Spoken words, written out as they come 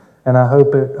and I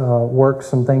hope it works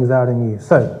some things out in you.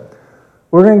 So,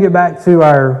 we're going to get back to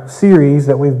our series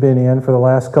that we've been in for the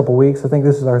last couple weeks. I think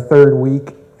this is our third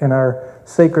week in our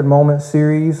Sacred Moments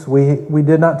series. We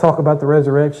did not talk about the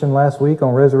resurrection last week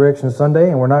on Resurrection Sunday,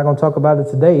 and we're not going to talk about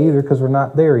it today either because we're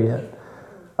not there yet.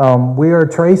 We are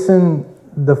tracing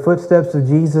the footsteps of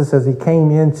Jesus as he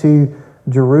came into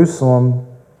Jerusalem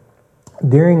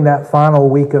during that final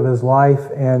week of his life,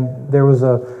 and there was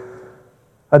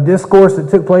a discourse that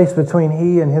took place between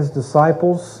he and his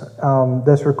disciples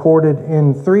that's recorded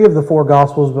in 3 of the 4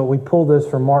 Gospels, but we pulled this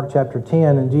from Mark chapter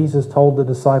 10, and Jesus told the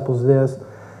disciples this.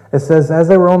 It says, as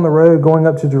they were on the road going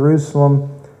up to Jerusalem,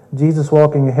 Jesus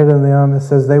walking ahead of them, it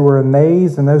says, they were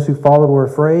amazed, and those who followed were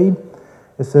afraid.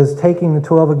 It says, taking the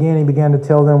 12 again, he began to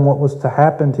tell them what was to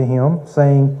happen to him,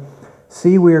 saying,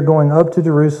 see, we are going up to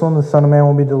Jerusalem. The Son of Man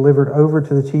will be delivered over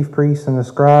to the chief priests and the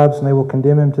scribes, and they will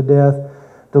condemn him to death,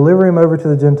 deliver him over to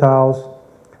the Gentiles.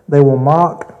 They will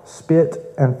mock,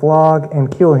 spit, and flog,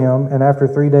 and kill him, and after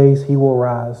 3 days he will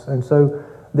rise. And so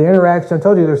the interaction, I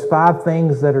told you there's 5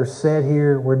 things that are said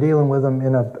here. We're dealing with them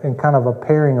in kind of a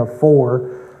pairing of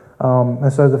 4.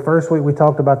 And so the first week we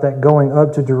talked about that going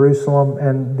up to Jerusalem,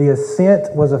 and the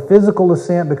ascent was a physical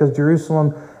ascent because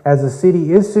Jerusalem as a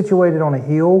city is situated on a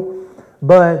hill,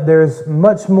 but there's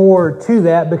much more to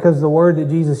that because the word that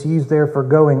Jesus used there for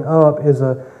going up is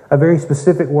a very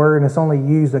specific word, and it's only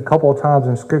used a couple of times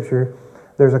in Scripture.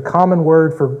 There's a common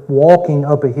word for walking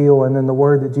up a hill, and then the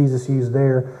word that Jesus used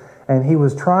there. And he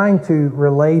was trying to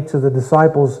relate to the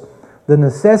disciples the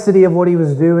necessity of what he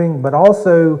was doing, but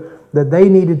also that they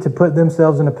needed to put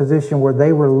themselves in a position where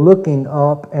they were looking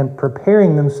up and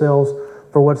preparing themselves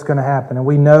for what's going to happen. And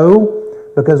we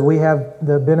know, because we have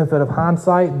the benefit of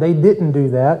hindsight, they didn't do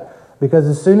that, because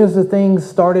as soon as the things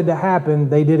started to happen,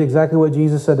 they did exactly what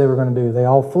Jesus said they were going to do. They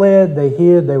all fled, they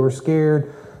hid, they were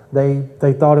scared, they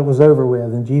thought it was over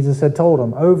with. And Jesus had told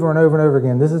them over and over and over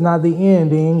again, this is not the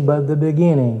ending, but the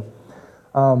beginning.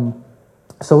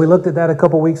 So we looked at that a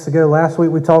couple weeks ago. Last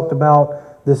week we talked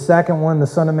about the second one, the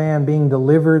Son of Man being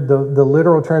delivered. The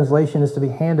literal translation is to be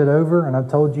handed over. And I've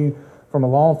told you from a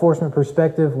law enforcement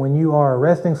perspective, when you are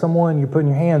arresting someone, you're putting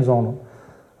your hands on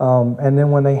them. And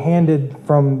then when they handed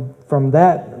from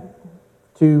that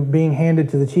to being handed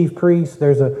to the chief priest,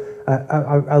 there's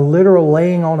a literal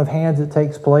laying on of hands that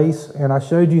takes place. And I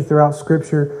showed you throughout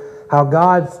Scripture how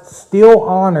God still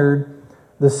honored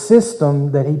the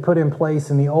system that he put in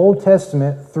place in the Old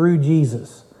Testament through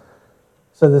Jesus.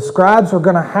 So the scribes were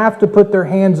going to have to put their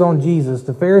hands on Jesus.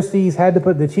 The Pharisees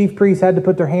the chief priests had to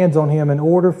put their hands on him in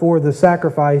order for the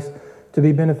sacrifice to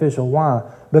be beneficial. Why?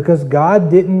 Because God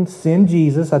didn't send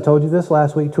Jesus, I told you this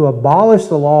last week, to abolish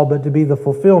the law, but to be the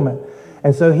fulfillment.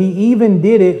 And so he even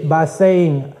did it by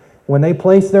saying, when they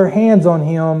placed their hands on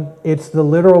him, it's the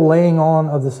literal laying on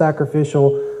of the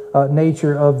sacrificial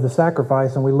nature of the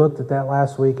sacrifice, and we looked at that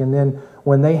last week. And then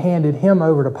when they handed him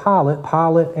over to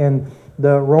Pilate and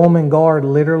the Roman guard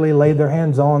literally laid their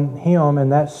hands on him,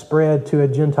 and that spread to a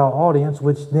Gentile audience,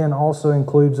 which then also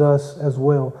includes us as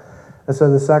well. And so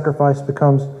the sacrifice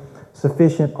becomes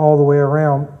sufficient all the way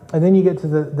around. And then you get to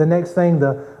the next thing,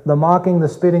 the mocking, the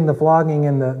spitting, the flogging,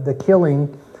 and the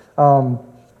killing. I'm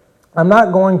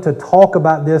not going to talk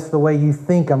about this the way you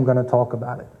think I'm going to talk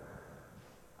about it.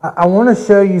 I want to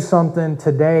show you something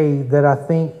today that I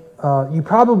think you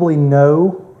probably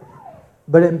know,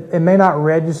 but it may not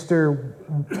register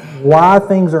why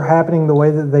things are happening the way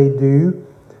that they do.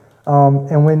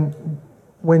 And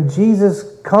when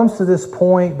Jesus comes to this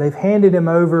point, they've handed him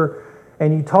over,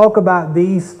 and you talk about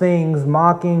these things,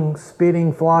 mocking,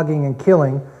 spitting, flogging, and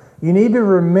killing, you need to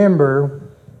remember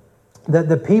that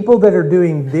the people that are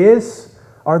doing this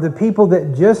are the people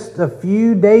that just a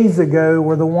few days ago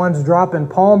were the ones dropping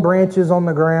palm branches on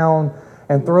the ground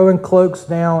and throwing cloaks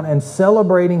down and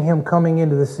celebrating him coming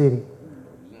into the city.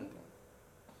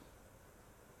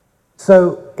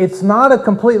 So it's not a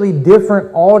completely different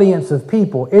audience of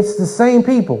people. It's the same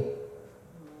people.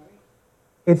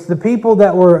 It's the people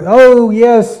that were, oh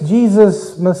yes,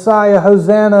 Jesus, Messiah,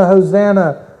 Hosanna,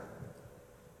 Hosanna.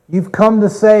 You've come to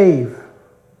save.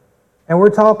 And we're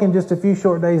talking just a few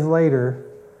short days later,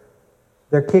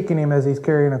 they're kicking him as he's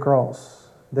carrying a cross.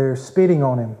 They're spitting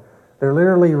on him. They're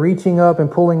literally reaching up and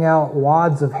pulling out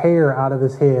wads of hair out of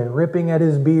his head, ripping at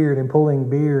his beard and pulling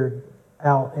beard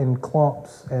out in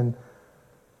clumps. And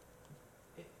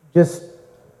just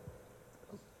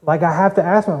like I have to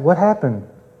ask them, what happened?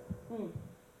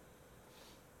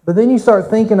 But then you start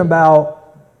thinking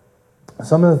about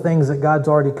some of the things that God's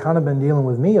already kind of been dealing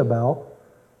with me about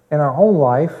in our own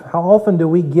life. How often do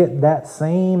we get that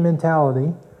same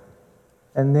mentality,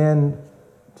 and then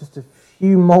just a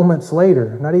few moments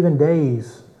later, not even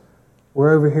days,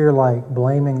 we're over here like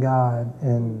blaming God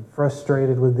and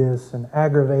frustrated with this and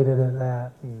aggravated at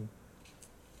that.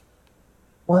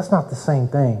 Well, that's not the same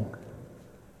thing.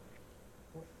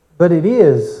 But it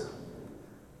is.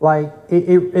 Like,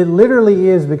 it literally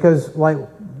is, because like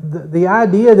the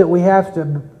idea that we have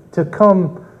to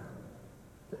come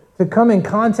in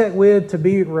contact with, to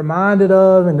be reminded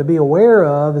of, and to be aware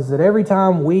of, is that every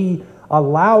time we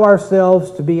allow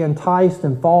ourselves to be enticed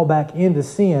and fall back into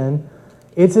sin,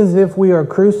 it's as if we are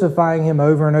crucifying Him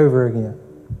over and over again.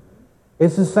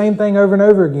 It's the same thing over and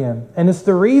over again. And it's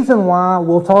the reason why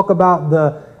we'll talk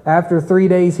about after 3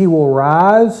 days He will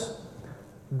rise.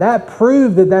 That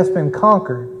proved that that's been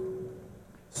conquered.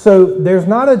 So there's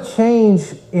not a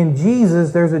change in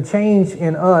Jesus, there's a change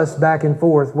in us back and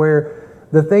forth, where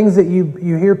the things that you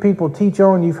hear people teach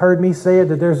on, you've heard me say it,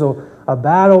 that there's a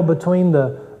battle between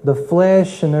the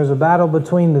flesh and there's a battle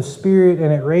between the spirit,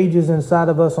 and it rages inside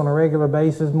of us on a regular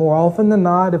basis. More often than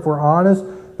not, if we're honest,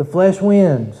 the flesh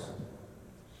wins.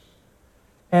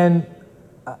 And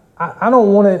I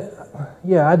don't want it,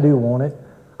 yeah, I do want it.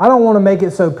 I don't want to make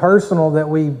it so personal that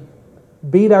we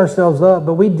beat ourselves up,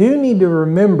 but we do need to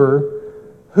remember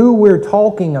who we're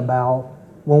talking about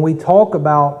when we talk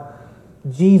about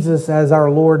Jesus as our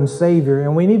Lord and Savior.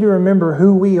 And we need to remember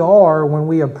who we are when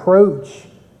we approach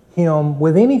Him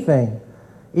with anything,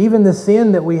 even the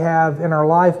sin that we have in our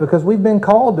life, because we've been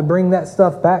called to bring that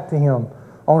stuff back to Him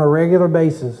on a regular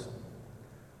basis.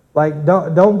 Like,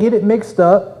 don't get it mixed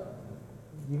up.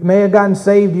 You may have gotten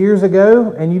saved years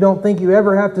ago and you don't think you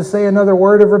ever have to say another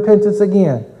word of repentance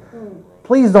again.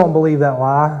 Please don't believe that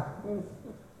lie.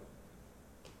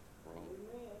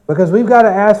 Because we've got to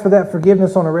ask for that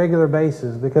forgiveness on a regular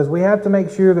basis, because we have to make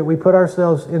sure that we put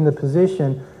ourselves in the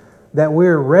position that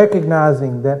we're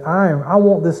recognizing that I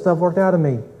want this stuff worked out of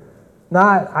me.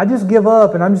 Not, I just give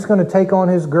up and I'm just going to take on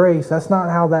His grace. That's not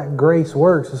how that grace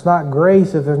works. It's not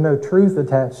grace if there's no truth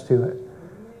attached to it.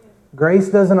 Grace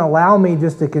doesn't allow me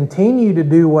just to continue to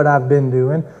do what I've been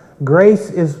doing. Grace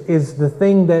is the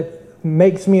thing that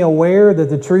makes me aware that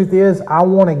the truth is I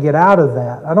want to get out of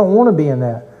that. I don't want to be in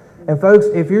that. And folks,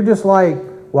 if you're just like,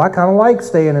 well, I kind of like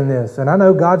staying in this and I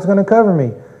know God's going to cover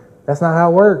me, that's not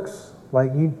how it works.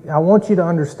 Like, I want you to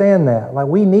understand that. Like,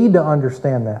 we need to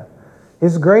understand that.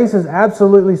 His grace is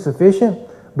absolutely sufficient,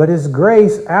 but His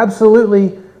grace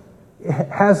absolutely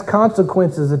has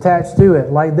consequences attached to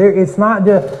it. Like, it's not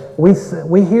just,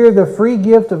 we hear the free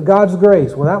gift of God's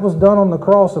grace. Well, that was done on the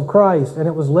cross of Christ and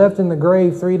it was left in the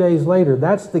grave 3 days later.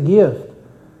 That's the gift.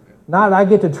 Not I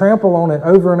get to trample on it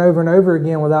over and over and over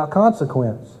again without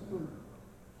consequence.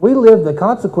 We live the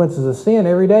consequences of sin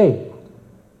every day.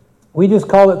 We just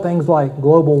call it things like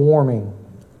global warming.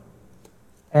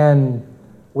 And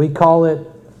we call it,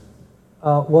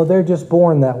 well, they're just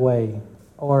born that way.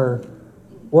 Or,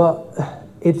 well,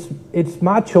 it's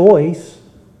my choice.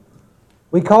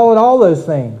 We call it all those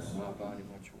things. My body,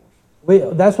 my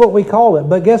choice. That's what we call it.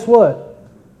 But guess what?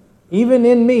 Even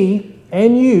in me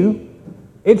and you,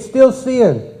 it's still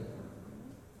sin.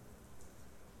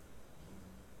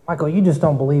 Michael, you just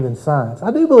don't believe in science.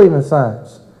 I do believe in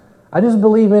science. I just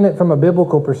believe in it from a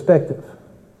biblical perspective.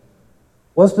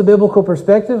 What's the biblical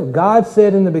perspective? God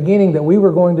said in the beginning that we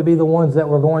were going to be the ones that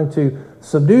were going to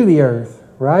subdue the earth,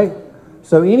 right?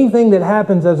 So anything that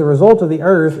happens as a result of the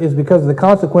earth is because of the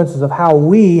consequences of how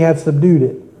we have subdued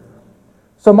it.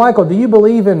 So Michael, do you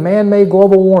believe in man-made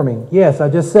global warming? Yes, I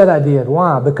just said I did.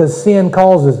 Why? Because sin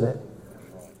causes it.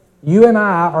 You and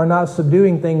I are not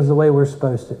subduing things the way we're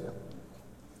supposed to.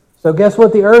 So guess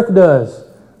what the earth does?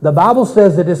 The Bible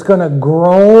says that it's going to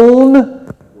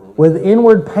groan with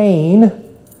inward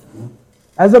pain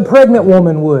as a pregnant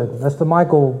woman would. That's the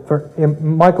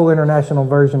Michael International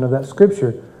version of that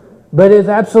scripture. But it's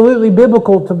absolutely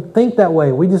biblical to think that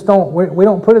way. We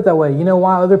don't put it that way. You know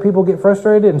why other people get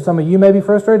frustrated and some of you may be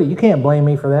frustrated? You can't blame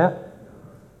me for that.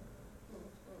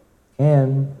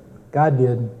 And God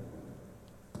did.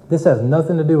 This has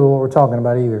nothing to do with what we're talking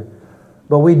about either.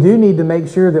 But we do need to make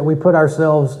sure that we put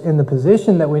ourselves in the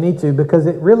position that we need to, because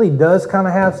it really does kind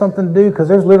of have something to do, because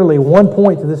there's literally one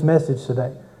point to this message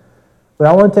today. But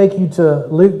I want to take you to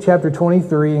Luke chapter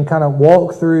 23 and kind of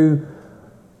walk through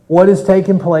what is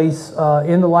taking place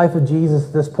in the life of Jesus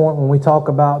at this point when we talk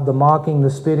about the mocking, the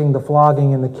spitting, the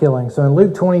flogging, and the killing. So in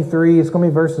Luke 23, it's going to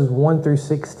be verses 1 through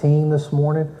 16 this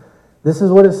morning. This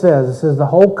is what it says. It says, the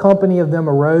whole company of them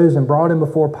arose and brought him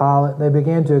before Pilate. They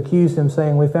began to accuse him,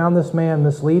 saying, we found this man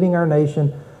misleading our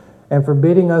nation and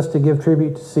forbidding us to give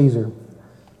tribute to Caesar.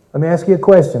 Let me ask you a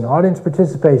question. Audience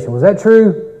participation. Was that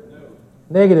true? No.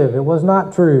 Negative. It was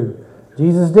not true.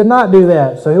 Jesus did not do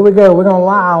that. So here we go. We're going to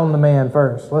lie on the man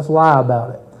first. Let's lie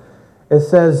about it. It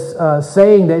says,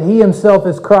 saying that he himself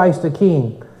is Christ the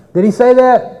King. Did he say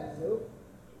that?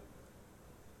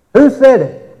 Who said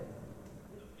it?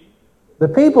 The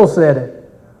people said it.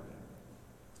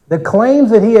 The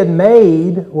claims that he had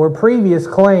made were previous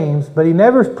claims, but he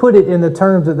never put it in the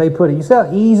terms that they put it. You see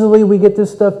how easily we get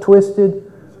this stuff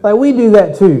twisted? Like we do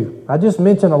that too. I just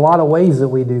mentioned a lot of ways that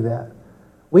we do that.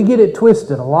 We get it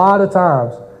twisted a lot of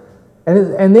times.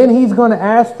 And then he's going to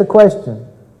ask the question.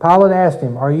 Pilate asked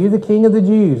him, "Are you the king of the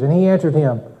Jews?" And he answered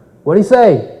him. What did he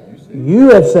say?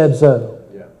 You have said so.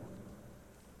 Yeah.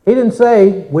 He didn't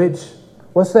say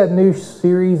what's that new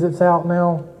series that's out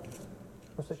now?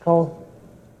 What's it called?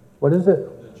 What is it?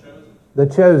 The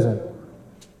Chosen.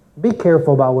 Be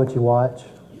careful about what you watch.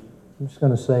 I'm just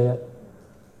going to say it.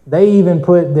 They even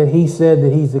put that he said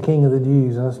that he's the king of the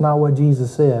Jews, and that's not what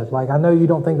Jesus said. Like, I know you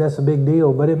don't think that's a big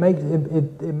deal, but it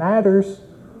matters.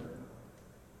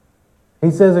 He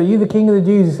says, "Are you the king of the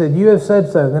Jews?" He said, "You have said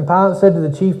so." Then Pilate said to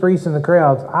the chief priests and the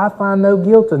crowds, "I find no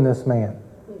guilt in this man."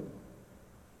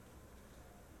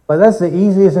 But that's the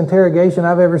easiest interrogation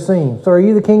I've ever seen. "So are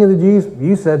you the king of the Jews?"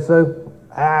 "You said so."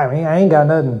 "I ain't got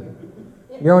nothing.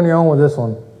 You're on your own with this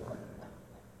one."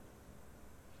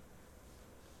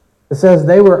 It says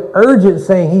they were urgent,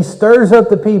 saying, "He stirs up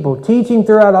the people, teaching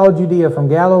throughout all Judea, from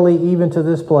Galilee even to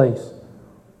this place."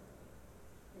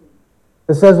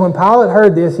 It says, when Pilate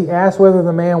heard this, he asked whether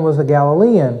the man was a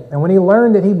Galilean. And when he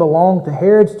learned that he belonged to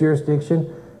Herod's jurisdiction,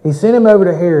 he sent him over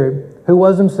to Herod, who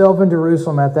was himself in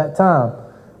Jerusalem at that time.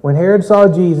 When Herod saw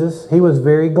Jesus, he was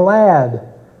very glad,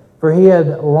 for he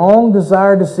had long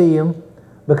desired to see him,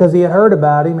 because he had heard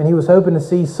about him, and he was hoping to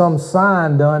see some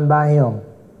sign done by him.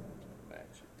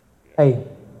 Hey,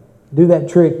 do that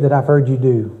trick that I've heard you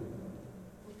do.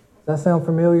 Does that sound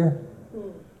familiar?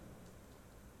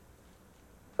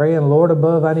 Praying, "Lord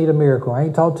above, I need a miracle. I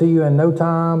ain't talked to you in no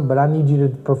time, but I need you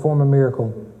to perform a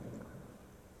miracle.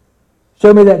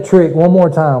 Show me that trick one more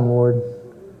time, Lord."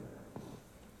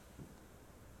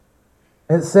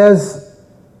 It says,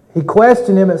 he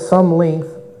questioned him at some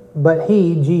length, but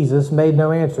he, Jesus, made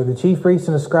no answer. The chief priests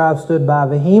and the scribes stood by,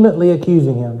 vehemently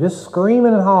accusing him, just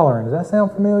screaming and hollering. Does that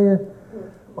sound familiar?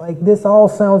 Like, this all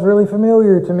sounds really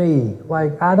familiar to me.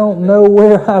 Like, I don't know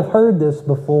where I've heard this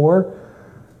before.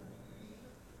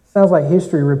 Sounds like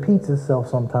history repeats itself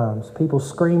sometimes. People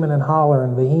screaming and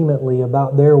hollering vehemently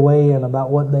about their way and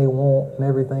about what they want and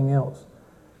everything else.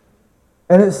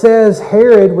 And it says,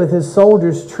 Herod with his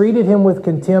soldiers treated him with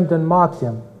contempt and mocked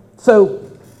him. So,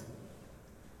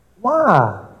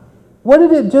 why? What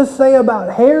did it just say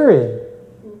about Herod?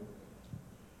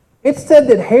 It said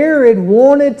that Herod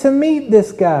wanted to meet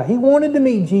this guy. He wanted to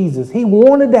meet Jesus. He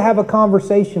wanted to have a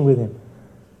conversation with him.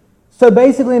 So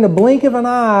basically, in a blink of an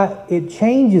eye, it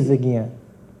changes again.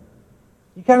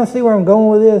 You kind of see where I'm going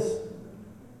with this?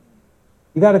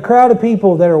 You got a crowd of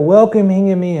people that are welcoming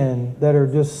him in, that are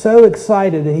just so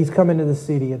excited that he's coming to the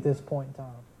city at this point in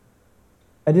time.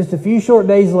 And just a few short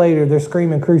days later, they're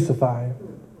screaming, "Crucify him."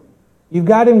 You've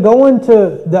got him going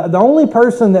to... The only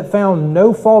person that found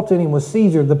no fault in him was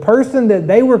Caesar. The person that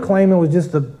they were claiming was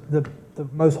just the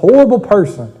most horrible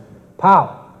person,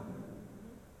 Pilate.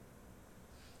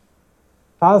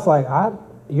 Pilate's like,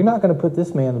 you're not going to put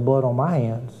this man's blood on my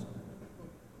hands.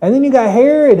 And then you got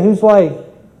Herod, who's like,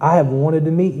 "I have wanted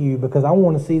to meet you because I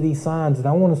want to see these signs and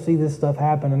I want to see this stuff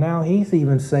happen." And now he's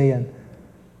even saying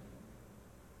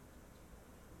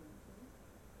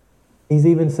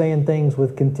things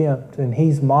with contempt, and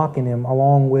he's mocking him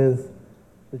along with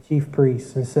the chief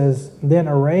priests. It says, then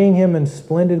arraying him in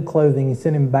splendid clothing, he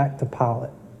sent him back to Pilate.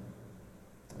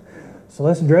 So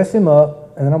let's dress him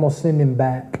up, and then I'm going to send him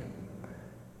back.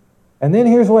 And then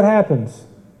here's what happens.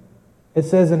 It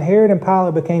says, and Herod and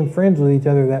Pilate became friends with each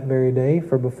other that very day,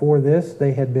 for before this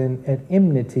they had been at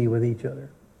enmity with each other.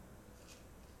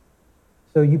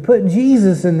 So you put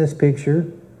Jesus in this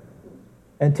picture,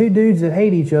 and two dudes that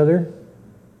hate each other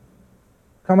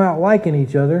come out liking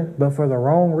each other, but for the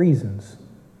wrong reasons.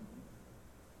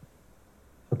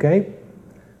 Okay?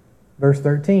 Verse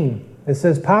 13. It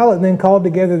says, Pilate then called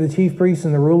together the chief priests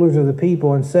and the rulers of the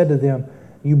people and said to them,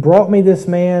 "You brought me this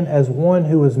man as one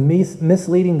who was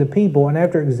misleading the people, and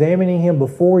after examining him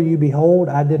before you, behold,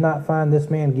 I did not find this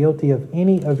man guilty of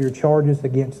any of your charges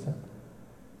against him.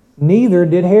 Neither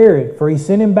did Herod, for he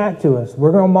sent him back to us."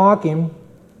 We're going to mock him.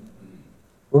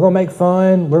 We're going to make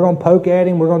fun. We're going to poke at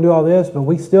him. We're going to do all this, but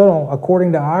we still don't,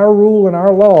 according to our rule and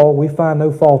our law, we find no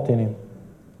fault in him.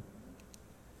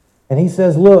 And he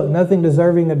says, "Look, nothing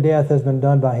deserving of death has been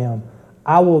done by him.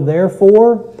 I will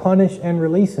therefore punish and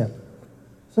release him."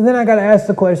 So then I got to ask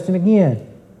the question again.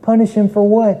 Punish him for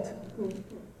what?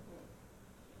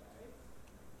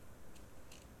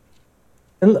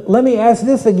 And let me ask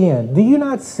this again. Do you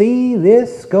not see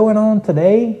this going on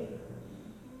today?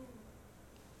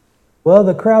 Well,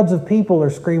 the crowds of people are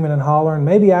screaming and hollering.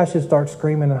 Maybe I should start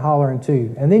screaming and hollering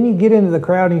too. And then you get into the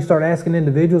crowd and you start asking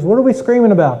individuals, what are we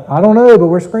screaming about? I don't know, but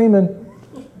we're screaming.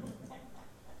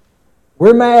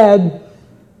 We're mad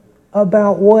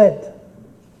about what?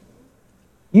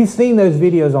 You've seen those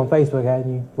videos on Facebook,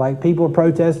 haven't you? Like people are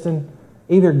protesting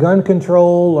either gun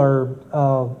control or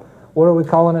what are we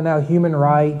calling it now? Human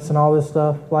rights and all this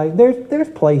stuff. Like there's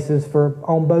places for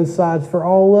on both sides for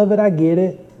all of it. I get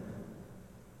it.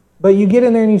 But you get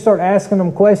in there and you start asking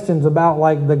them questions about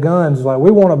like the guns. Like,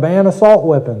 we want to ban assault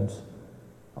weapons.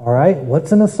 All right,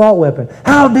 what's an assault weapon?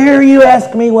 How dare you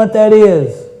ask me what that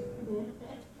is?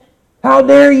 How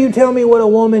dare you tell me what a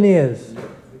woman is?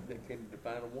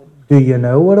 Do you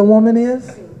know what a woman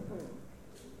is?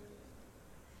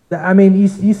 I mean, you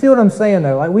see what I'm saying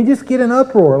though? Like, we just get an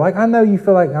uproar. Like, I know you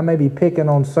feel like I may be picking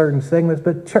on certain segments,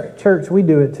 but church, we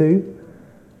do it too.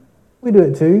 We do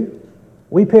it too.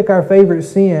 We pick our favorite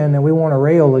sin and we want to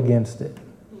rail against it.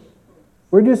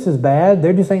 We're just as bad.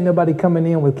 There just ain't nobody coming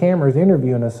in with cameras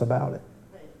interviewing us about it.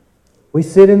 We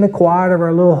sit in the quiet of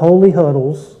our little holy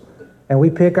huddles and we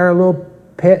pick our little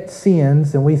pet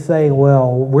sins and we say,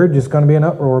 well, we're just going to be an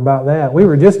uproar about that. We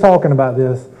were just talking about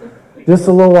this just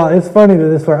a little while. It's funny that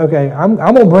this way. Okay, I'm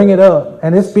going to bring it up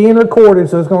and it's being recorded,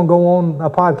 so it's going to go on a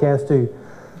podcast too.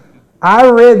 I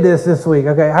read this week.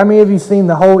 Okay, how many of you seen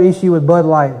the whole issue with Bud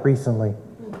Light recently?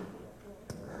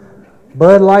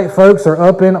 Bud Light folks are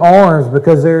up in arms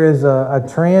because there is a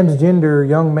transgender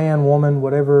young man, woman,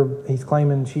 whatever she's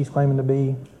claiming to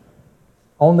be,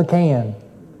 on the can.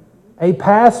 A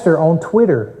pastor on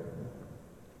Twitter.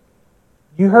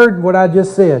 You heard what I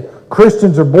just said.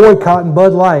 Christians are boycotting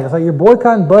Bud Light. It's like, you're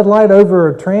boycotting Bud Light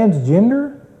over a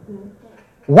transgender?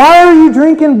 Why are you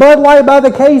drinking Bud Light by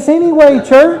the case anyway,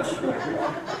 church?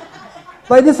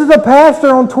 Like, this is a pastor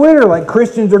on Twitter. Like,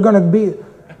 Christians are going to be...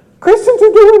 Christians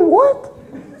are doing what?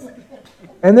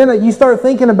 And then you start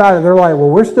thinking about it. They're like, well,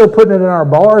 we're still putting it in our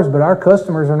bars, but our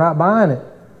customers are not buying it.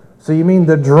 So you mean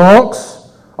the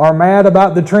drunks are mad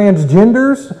about the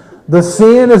transgenders? The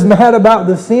sin is mad about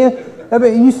the sin? I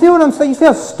mean, you see what I'm saying? You see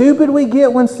how stupid we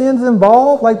get when sin's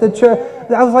involved? Like the church.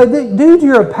 I was like, dude,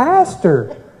 you're a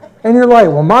pastor. And you're like,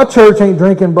 well, my church ain't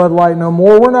drinking Bud Light no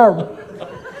more. We're not...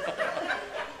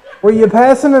 Were you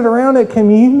passing it around at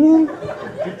communion?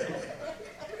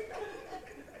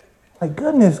 Like,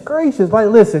 goodness gracious. Like,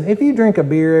 listen, if you drink a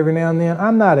beer every now and then,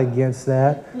 I'm not against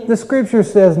that. The scripture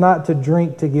says not to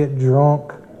drink to get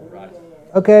drunk.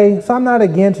 Okay, so I'm not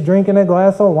against drinking a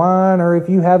glass of wine, or if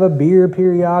you have a beer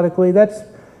periodically.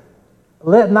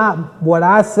 Let not what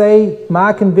I say,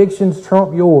 my convictions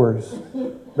trump yours.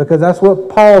 Because that's what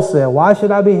Paul said. Why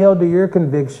should I be held to your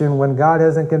conviction when God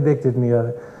hasn't convicted me of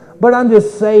it? But I'm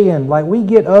just saying, like, we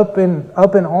get up in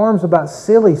arms about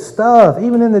silly stuff,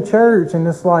 even in the church, and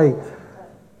it's like,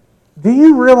 do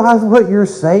you realize what you're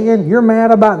saying? You're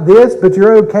mad about this, but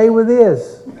you're okay with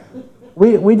this.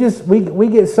 We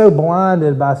get so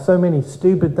blinded by so many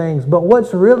stupid things. But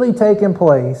what's really taking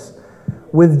place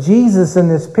with Jesus in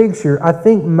this picture, I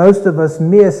think most of us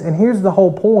miss, and here's the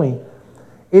whole point.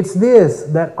 It's this,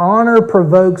 that honor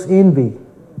provokes envy.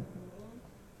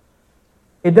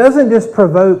 It doesn't just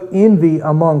provoke envy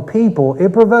among people.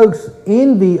 It provokes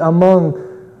envy among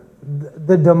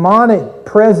the demonic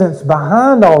presence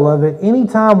behind all of it.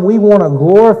 Anytime we want to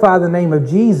glorify the name of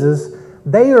Jesus,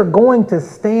 they are going to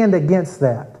stand against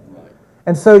that.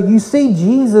 And so you see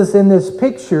Jesus in this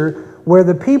picture where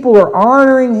the people are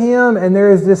honoring him and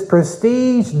there is this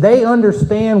prestige. They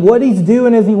understand what he's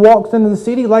doing as he walks into the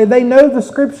city. Like, they know the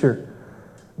scripture.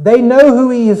 They know who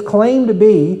he is claimed to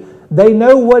be. They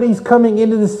know what he's coming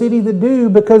into the city to do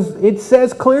because it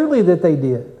says clearly that they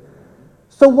did.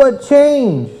 So what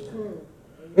changed?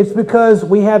 It's because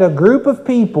we had a group of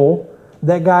people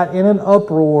that got in an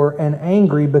uproar and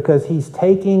angry because he's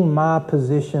taking my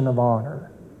position of honor.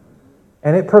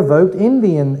 And it provoked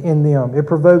envy in them. It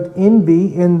provoked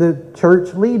envy in the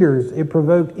church leaders. It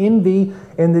provoked envy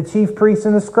in the chief priests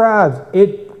and the scribes.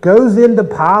 It goes into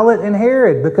Pilate and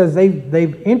Herod because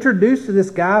they've introduced to this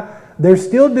guy. They're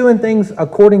still doing things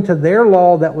according to their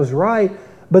law that was right,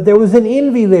 but there was an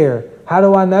envy there. How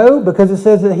do I know? Because it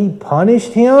says that he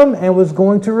punished him and was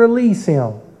going to release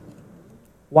him.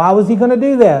 Why was he going to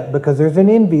do that? Because there's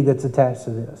an envy that's attached to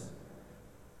this.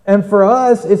 And for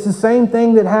us, it's the same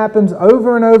thing that happens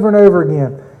over and over and over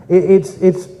again.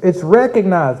 It's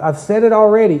recognized. I've said it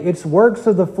already. It's works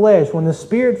of the flesh. When the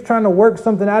Spirit's trying to work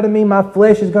something out of me, my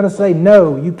flesh is going to say,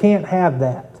 no, you can't have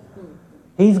that.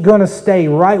 He's going to stay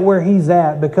right where he's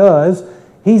at because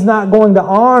he's not going to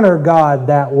honor God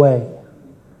that way.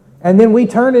 And then we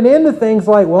turn it into things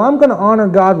like, well, I'm going to honor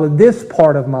God with this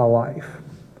part of my life.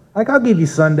 Like, I'll give you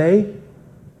Sunday.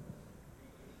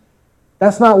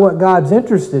 That's not what God's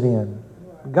interested in.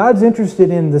 God's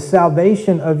interested in the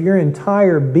salvation of your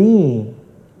entire being.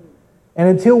 And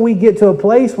until we get to a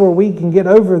place where we can get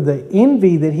over the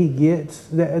envy that he gets,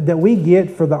 that we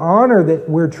get for the honor that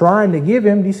we're trying to give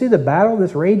him, do you see the battle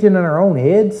that's raging in our own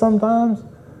heads sometimes?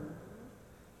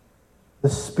 The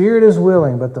spirit is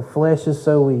willing, but the flesh is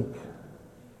so weak.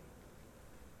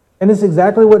 And it's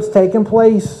exactly what's taken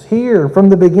place here. From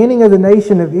the beginning of the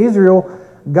nation of Israel,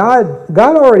 God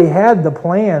already had the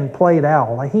plan played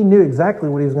out. Like, he knew exactly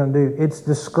what he was going to do. It's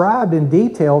described in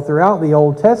detail throughout the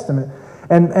Old Testament.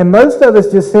 And most of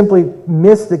us just simply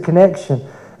miss the connection.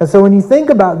 And so when you think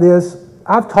about this,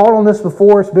 I've taught on this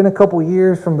before. It's been a couple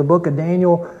years from the book of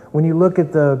Daniel. When you look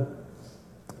at the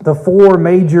four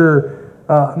major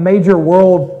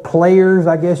world players,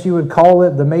 I guess you would call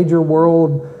it, the major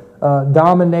world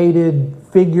dominated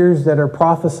figures that are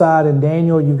prophesied in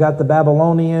Daniel. You've got the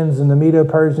Babylonians and the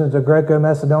Medo-Persians, the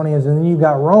Greco-Macedonians, and then you've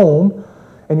got Rome.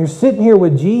 And you're sitting here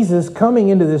with Jesus coming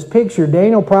into this picture.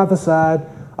 Daniel prophesied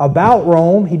about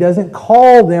Rome. He doesn't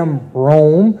call them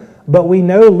Rome, but we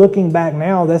know looking back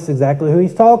now that's exactly who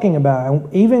he's talking about.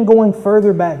 And even going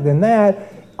further back than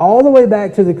that, all the way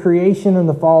back to the creation and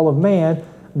the fall of man,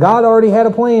 God already had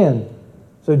a plan.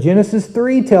 So Genesis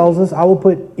 3 tells us, I will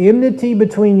put enmity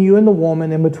between you and the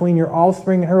woman and between your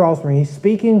offspring and her offspring. He's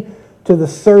speaking to the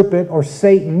serpent or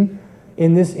Satan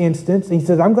in this instance. He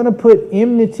says, I'm going to put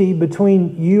enmity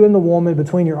between you and the woman,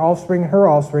 between your offspring and her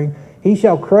offspring. He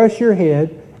shall crush your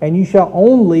head, and you shall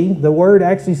only, the word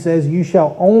actually says, you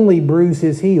shall only bruise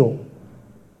his heel.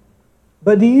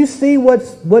 But do you see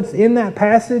what's in that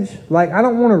passage? Like, I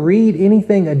don't want to read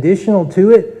anything additional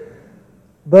to it,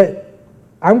 but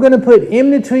I'm going to put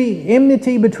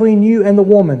enmity between you and the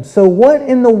woman. So what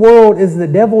in the world is the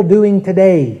devil doing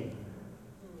today?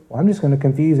 Well, I'm just going to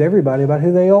confuse everybody about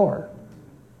who they are.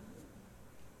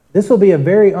 This will be a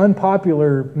very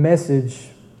unpopular message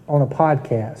on a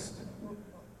podcast.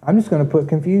 I'm just going to put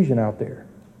confusion out there.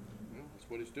 That's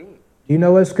what he's doing. Do you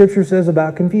know what Scripture says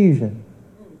about confusion?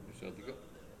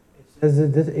 It says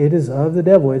that it is of the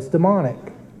devil. It's demonic.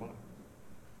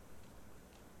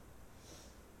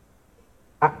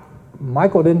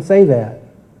 Michael didn't say that.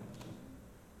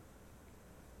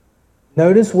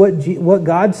 Notice what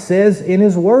God says in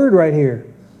his word right here.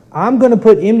 I'm going to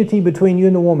put enmity between you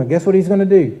and the woman. Guess what he's going to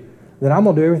do? Then I'm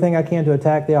going to do everything I can to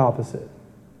attack the opposite.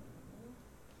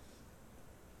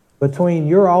 Between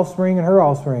your offspring and her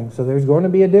offspring. So there's going to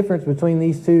be a difference between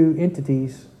these two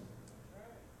entities.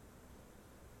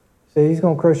 So he's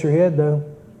going to crush your head, though.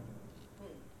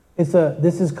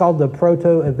 This is called the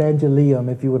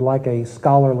proto-evangelium, if you would like a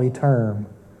scholarly term.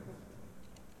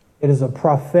 It is a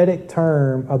prophetic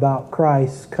term about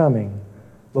Christ's coming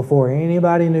before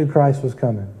anybody knew Christ was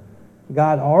coming.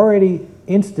 God already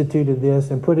instituted this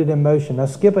and put it in motion. Now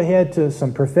skip ahead to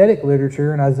some prophetic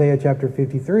literature in Isaiah chapter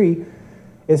 53.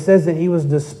 It says that he was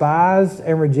despised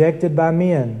and rejected by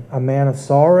men, a man of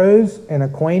sorrows and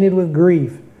acquainted with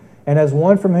grief. And as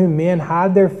one from whom men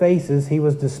hide their faces, he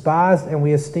was despised, and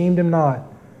we esteemed him not.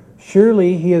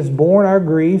 Surely he has borne our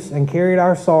griefs and carried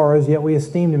our sorrows, yet we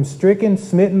esteemed him stricken,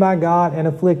 smitten by God, and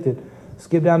afflicted.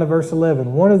 Skip down to verse 11.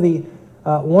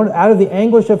 Out of the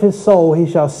anguish of his soul he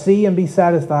shall see and be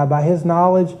satisfied. By his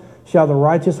knowledge shall the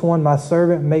righteous one, my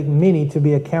servant, make many to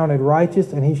be accounted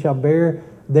righteous, and he shall bear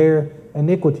their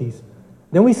iniquities.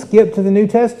 Then we skip to the New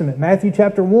Testament, Matthew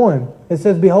chapter 1. It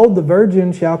says, behold, the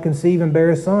virgin shall conceive and bear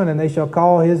a son, and they shall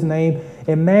call his name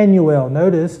Emmanuel.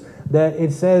 Notice that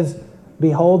it says,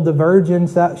 behold, the virgin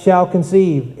shall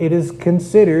conceive. It is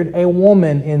considered a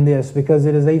woman in this because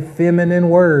it is a feminine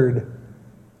word.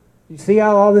 You see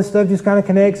how all this stuff just kind of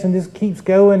connects and just keeps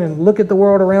going, and look at the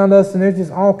world around us, and there's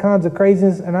just all kinds of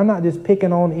craziness. And I'm not just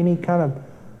picking on any kind of...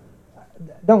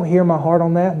 Don't hear my heart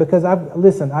on that, because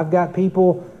I've got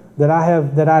people that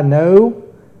I know,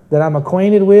 that I'm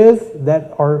acquainted with,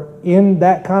 that are in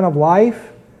that kind of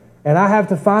life, and I have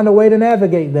to find a way to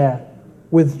navigate that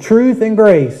with truth and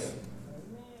grace.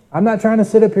 I'm not trying to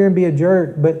sit up here and be a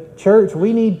jerk, but church,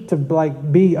 we need to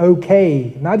be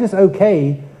okay. Not just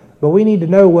okay, but we need to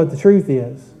know what the truth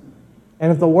is.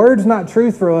 And if the word's not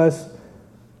truth for us,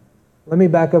 let me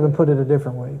back up and put it a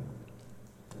different way.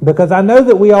 Because I know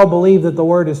that we all believe that the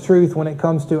word is truth when it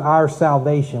comes to our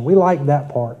salvation. We like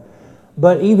that part.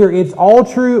 But either it's all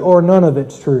true or none of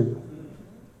it's true.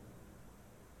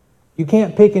 You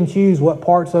can't pick and choose what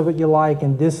parts of it you like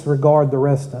and disregard the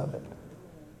rest of it.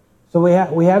 So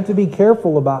we have to be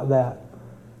careful about that.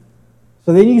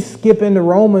 So then you skip into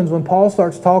Romans when Paul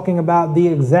starts talking about the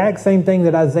exact same thing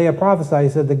that Isaiah prophesied.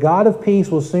 He said, the God of peace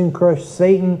will soon crush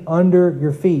Satan under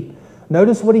your feet.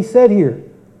 Notice what he said here.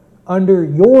 Under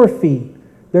your feet.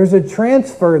 There's a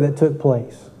transfer that took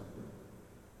place.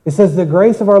 It says, the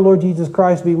grace of our Lord Jesus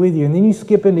Christ be with you. And then you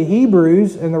skip into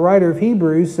Hebrews, and the writer of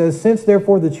Hebrews says, since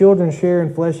therefore the children share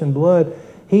in flesh and blood,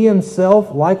 he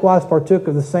himself likewise partook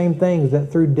of the same things,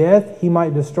 that through death he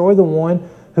might destroy the one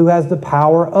who has the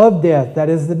power of death, that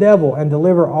is the devil, and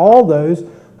deliver all those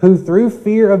who through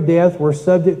fear of death were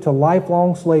subject to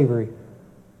lifelong slavery.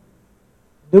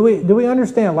 Do we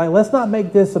understand? Like, let's not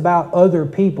make this about other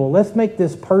people. Let's make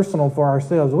this personal for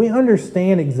ourselves. We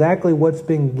understand exactly what's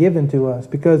been given to us,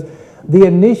 because the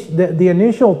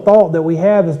initial thought that we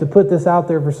have is to put this out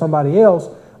there for somebody else.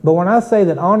 But when I say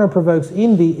that honor provokes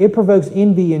envy, it provokes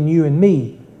envy in you and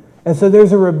me. And so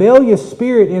there's a rebellious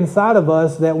spirit inside of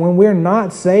us that when we're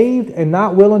not saved and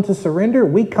not willing to surrender,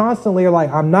 we constantly are like,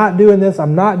 I'm not doing this,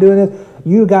 I'm not doing this.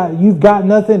 You've got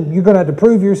nothing. You're going to have to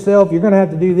prove yourself. You're going to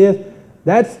have to do this.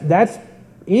 That's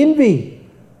envy.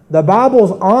 The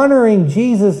Bible's honoring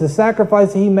Jesus, the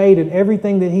sacrifice He made and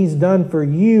everything that He's done for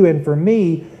you and for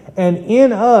me. And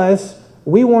in us,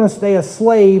 we want to stay a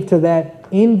slave to that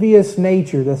envious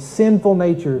nature, the sinful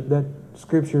nature that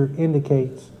Scripture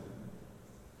indicates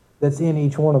that's in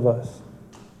each one of us.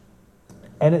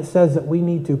 And it says that we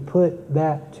need to put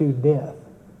that to death,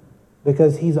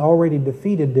 because He's already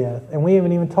defeated death. And we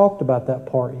haven't even talked about that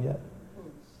part yet.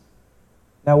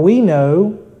 Now we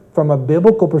know from a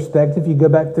biblical perspective, you go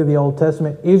back through the Old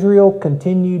Testament, Israel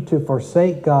continued to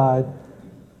forsake God.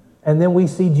 And then we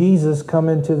see Jesus come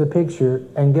into the picture.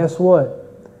 And guess what?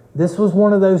 This was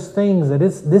one of those things that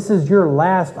this is your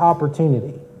last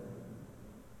opportunity.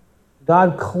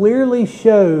 God clearly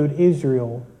showed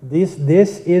Israel, this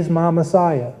is my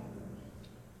Messiah.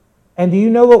 And do you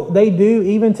know what they do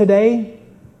even today?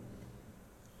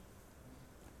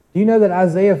 Do you know that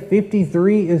Isaiah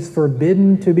 53 is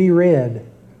forbidden to be read?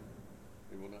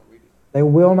 They will not read it. They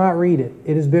will not read it.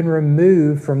 It has been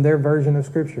removed from their version of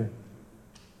Scripture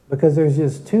because there's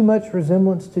just too much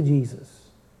resemblance to Jesus.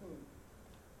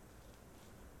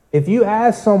 If you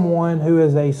ask someone who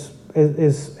is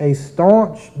a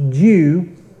staunch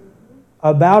Jew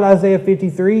about Isaiah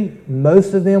 53,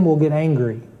 most of them will get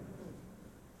angry.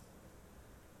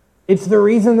 It's the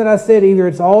reason that I said either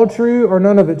it's all true or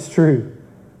none of it's true.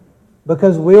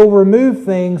 Because we'll remove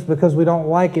things because we don't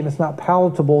like it and it's not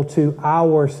palatable to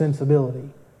our sensibility.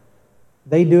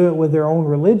 They do it with their own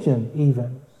religion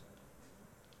even.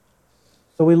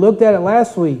 So we looked at it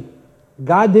last week.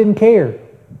 God didn't care.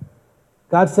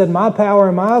 God said, my power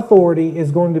and my authority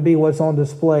is going to be what's on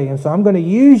display. And so I'm going to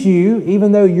use you,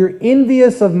 even though you're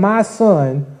envious of my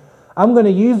son, I'm going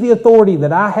to use the authority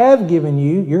that I have given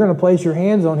you. You're going to place your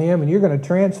hands on him and you're going to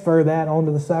transfer that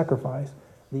onto the sacrifice.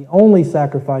 The only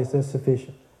sacrifice that's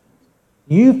sufficient.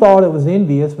 You thought it was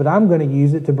envious, but I'm going to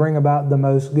use it to bring about the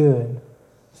most good.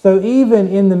 So even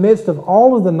in the midst of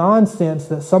all of the nonsense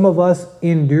that some of us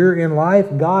endure in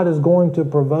life, God is going to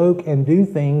provoke and do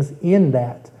things in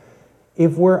that.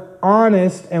 If we're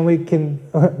honest, and we can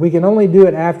only do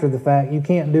it after the fact. You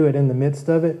can't do it in the midst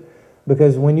of it,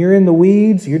 because when you're in the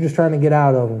weeds, you're just trying to get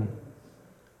out of them.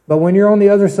 But when you're on the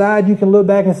other side, you can look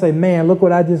back and say, man, look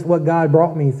what God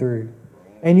brought me through.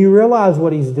 And you realize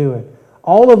what He's doing.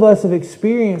 All of us have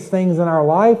experienced things in our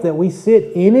life that we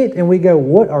sit in it and we go,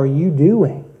 what are you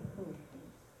doing?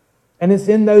 And it's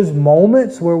in those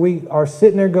moments where we are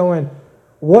sitting there going,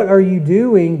 what are you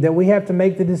doing, that we have to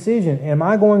make the decision. Am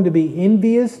I going to be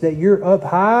envious that you're up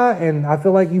high and I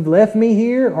feel like you've left me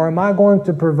here? Or am I going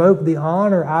to provoke the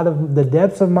honor out of the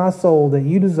depths of my soul that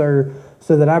you deserve,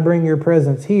 so that I bring your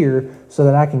presence here so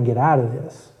that I can get out of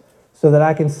this, so that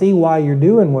I can see why you're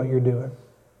doing what you're doing?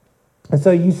 And so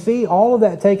you see all of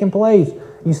that taking place.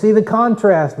 You see the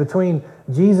contrast between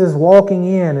Jesus walking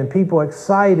in and people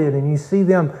excited, and you see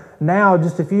them now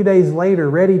just a few days later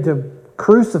ready to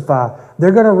crucify.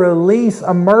 They're going to release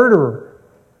a murderer.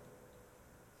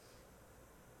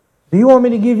 Do you want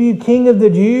me to give you King of the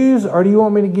Jews, or do you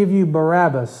want me to give you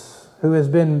Barabbas, who has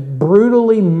been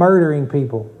brutally murdering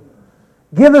people?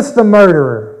 Give us the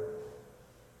murderer.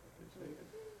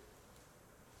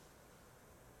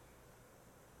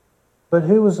 But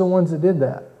who was the ones that did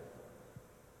that?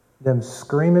 Them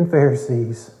screaming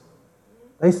Pharisees.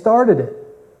 They started it.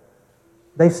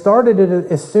 They started it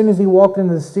as soon as He walked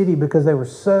into the city, because they were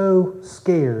so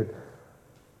scared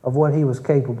of what He was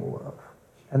capable of.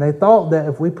 And they thought that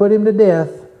if we put Him to death,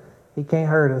 He can't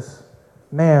hurt us.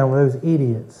 Man, those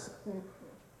idiots.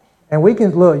 And we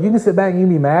can, look, you can sit back and you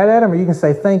can be mad at him, or you can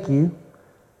say, thank you.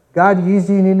 God used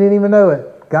you and you didn't even know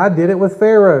it. God did it with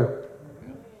Pharaoh.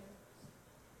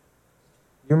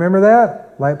 You remember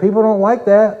that? Like, people don't like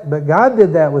that, but God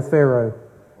did that with Pharaoh.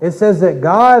 It says that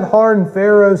God hardened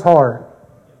Pharaoh's heart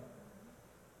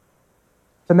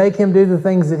to make him do the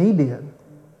things that he did.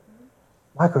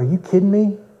 Mike, are you kidding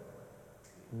me?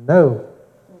 No.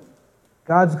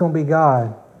 God's going to be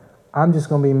God. I'm just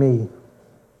going to be me.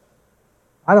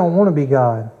 I don't want to be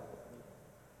God.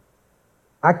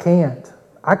 I can't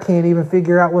even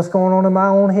figure out what's going on in my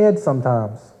own head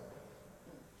sometimes.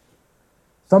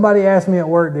 Somebody asked me at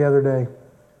work the other day,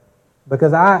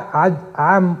 because I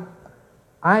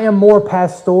am more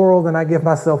pastoral than I give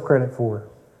myself credit for.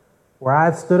 Where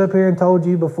I've stood up here and told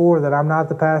you before that I'm not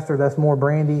the pastor, that's more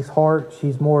Brandy's heart.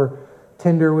 She's more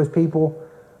tender with people.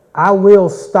 I will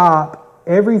stop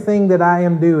everything that I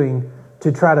am doing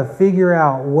to try to figure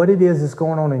out what it is that's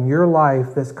going on in your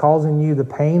life that's causing you the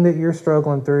pain that you're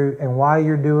struggling through and why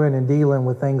you're doing and dealing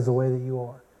with things the way that you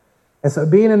are. And so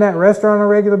being in that restaurant on a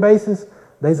regular basis,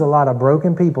 there's a lot of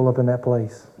broken people up in that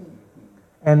place.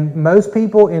 And most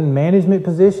people in management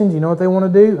positions, you know what they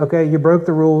want to do? Okay, you broke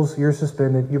the rules, you're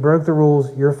suspended. You broke the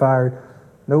rules, you're fired.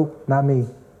 Nope, not me.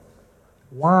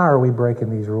 Why are we breaking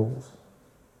these rules?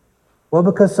 Well,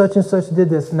 because such and such did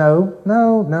this. No,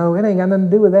 it ain't got nothing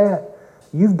to do with that.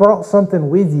 You've brought something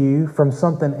with you from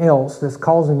something else that's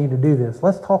causing you to do this.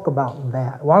 Let's talk about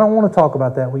that. Well, I don't want to talk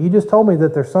about that. Well, you just told me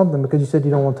that there's something because you said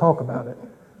you don't want to talk about it.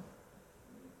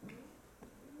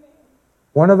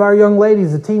 One of our young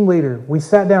ladies, a team leader, we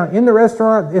sat down in the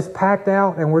restaurant, it's packed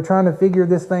out, and we're trying to figure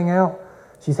this thing out.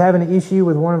 She's having an issue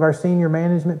with one of our senior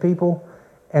management people,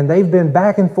 and they've been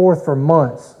back and forth for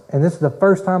months. And this is the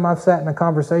first time I've sat in a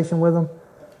conversation with them.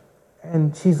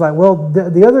 And she's like, well,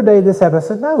 the other day this happened. I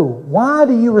said, no, why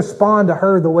do you respond to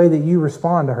her the way that you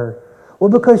respond to her? Well,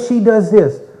 because she does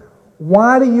this.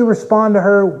 Why do you respond to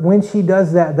her when she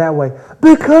does that way?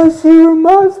 Because she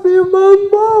reminds me of my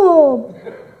mom.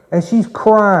 And she's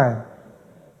crying.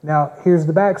 Now, here's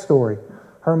the backstory.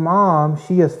 Her mom,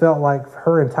 she has felt like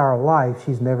her entire life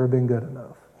she's never been good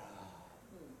enough.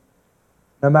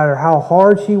 No matter how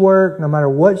hard she worked, no matter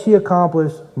what she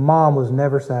accomplished, mom was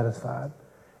never satisfied.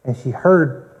 And she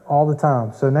heard all the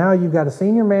time. So now you've got a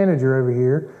senior manager over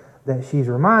here that she's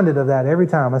reminded of that every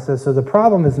time. I said, so the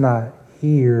problem is not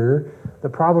here. The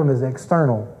problem is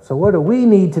external. So what do we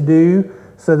need to do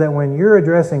so that when you're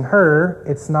addressing her,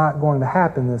 it's not going to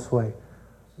happen this way?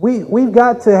 We've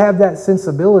got to have that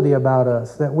sensibility about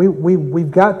us, that we've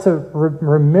got to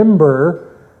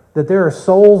remember that there are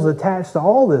souls attached to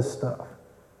all this stuff.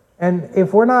 And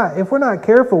if we're not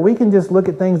careful, we can just look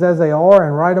at things as they are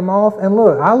and write them off. And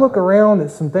look, I look around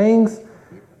at some things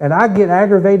and I get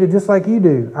aggravated just like you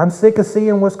do. I'm sick of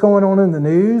seeing what's going on in the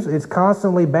news. It's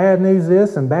constantly bad news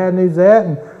this and bad news that,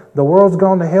 and the world's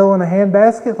gone to hell in a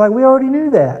handbasket. Like, we already knew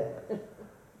that.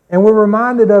 And we're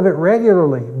reminded of it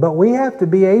regularly. But we have to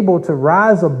be able to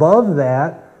rise above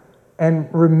that and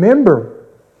remember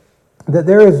that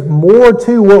there is more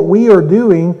to what we are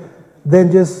doing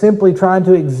than just simply trying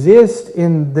to exist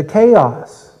in the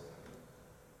chaos.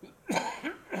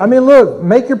 I mean, look,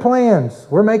 make your plans.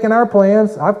 We're making our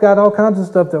plans. I've got all kinds of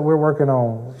stuff that we're working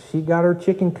on. She got her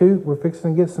chicken coop. We're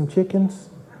fixing to get some chickens.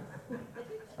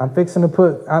 I'm fixing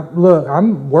to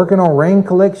I'm working on rain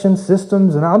collection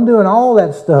systems, and I'm doing all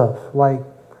that stuff. Like,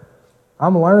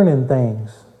 I'm learning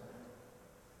things.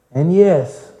 And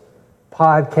yes,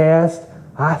 podcast,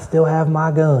 I still have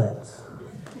my guns.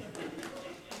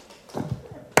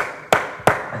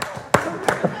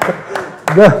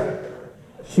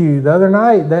 The other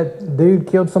night, that dude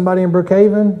killed somebody in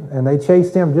Brookhaven, and they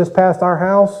chased him just past our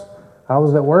house. I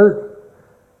was at work.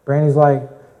 Brandy's like,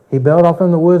 he bailed off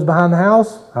in the woods behind the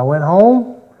house. I went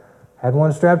home, had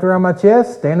one strapped around my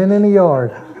chest, standing in the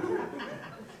yard.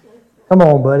 Come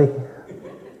on, buddy.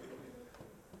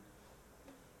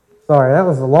 Sorry, that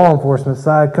was the law enforcement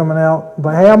side coming out.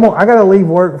 But hey, I got to leave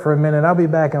work for a minute. I'll be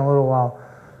back in a little while.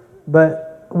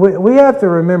 But we have to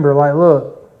remember, like,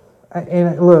 look,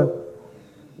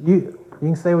 you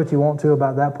can say what you want to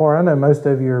about that part. I know most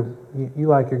of you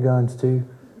like your guns too.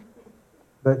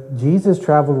 But Jesus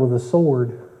traveled with a sword.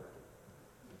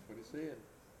 That's what he said.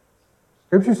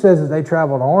 Scripture says that they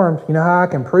traveled armed. You know how I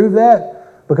can prove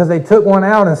that? Because they took one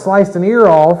out and sliced an ear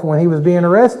off when he was being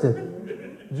arrested.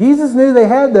 Jesus knew they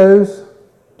had those.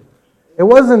 It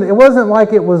wasn't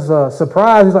like it was a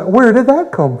surprise. He's like, where did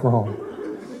that come from?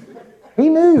 He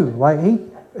knew. Like,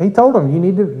 he told them, you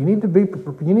need to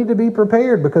be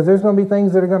prepared, because there's going to be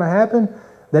things that are going to happen,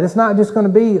 that it's not just going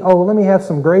to be, oh, let me have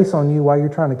some grace on you while you're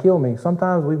trying to kill me.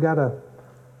 Sometimes we've got to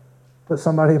put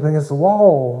somebody up against the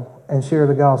wall and share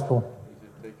the gospel. He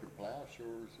said, take your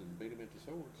plowshares and beat them into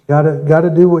swords. Got to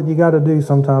do what you got to do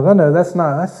sometimes. I know that's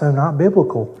so not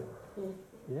biblical.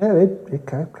 Yeah, it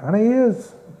kind of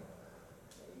is.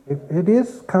 It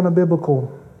is kind of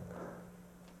biblical.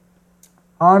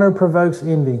 Honor provokes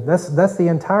envy. That's the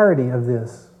entirety of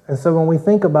this. And so when we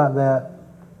think about that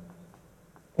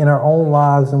in our own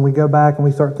lives and we go back and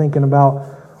we start thinking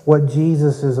about what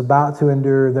Jesus is about to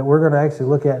endure, that we're going to actually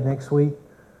look at next week.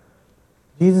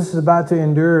 Jesus is about to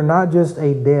endure not just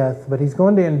a death, but he's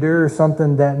going to endure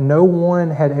something that no one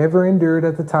had ever endured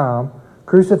at the time.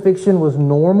 Crucifixion was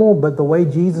normal, but the way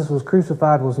Jesus was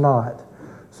crucified was not.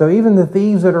 So even the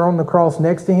thieves that are on the cross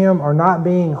next to him are not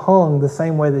being hung the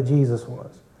same way that Jesus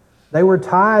was. They were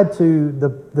tied to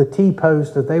the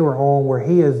T-post that they were on where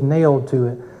he is nailed to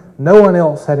it. No one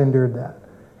else had endured that.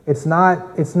 It's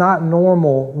not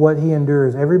normal what he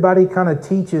endures. Everybody kind of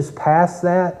teaches past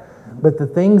that, but the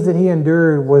things that he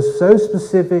endured was so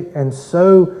specific and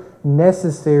so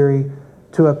necessary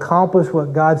to accomplish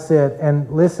what God said. And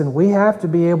listen, we have to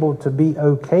be able to be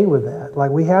okay with that.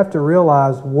 Like, we have to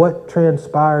realize what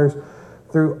transpires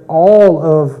through all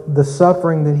of the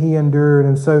suffering that he endured.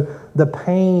 And so the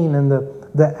pain and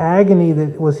the agony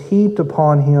that was heaped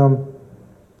upon him,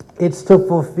 it's to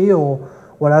fulfill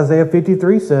what Isaiah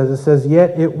 53 says. It says,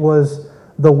 yet it was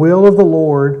the will of the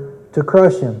Lord to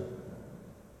crush him.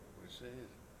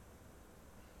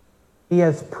 He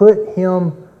has put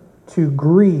him to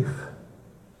grief.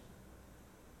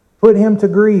 Put him to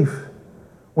grief.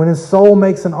 When his soul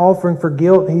makes an offering for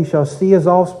guilt, he shall see his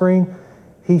offspring.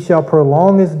 He shall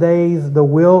prolong his days. The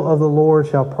will of the Lord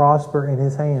shall prosper in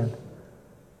his hand.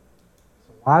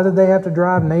 Why did they have to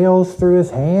drive nails through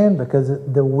his hand? Because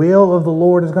the will of the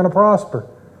Lord is going to prosper.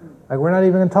 Like, we're not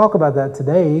even going to talk about that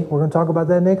today. We're going to talk about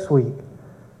that next week.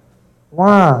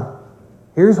 Why?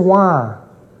 Here's why.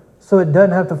 So it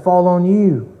doesn't have to fall on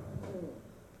you.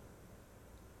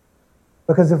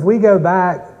 Because if we go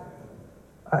back,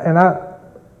 and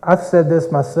I've said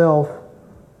this myself,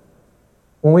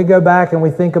 when we go back and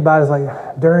we think about it, it's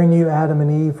like, during you, Adam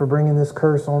and Eve, for bringing this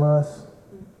curse on us.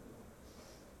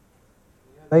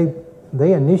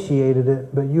 They initiated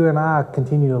it, but you and I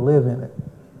continue to live in it.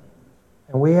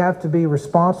 And we have to be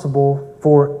responsible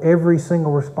for every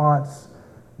single response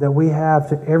that we have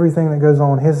to everything that goes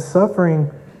on. His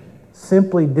suffering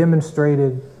simply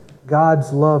demonstrated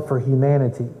God's love for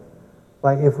humanity.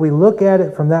 Like, if we look at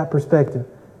it from that perspective,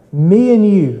 me and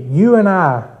you and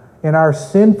I, in our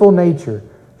sinful nature,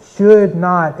 should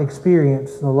not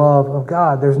experience the love of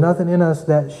God. There's nothing in us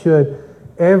that should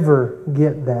ever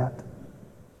get that.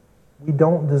 We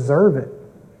don't deserve it.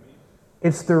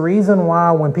 It's the reason why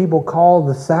when people call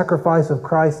the sacrifice of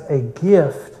Christ a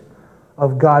gift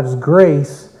of God's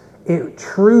grace, it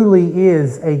truly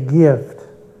is a gift.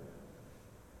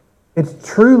 It's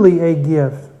truly a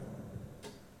gift.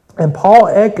 And Paul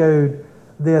echoed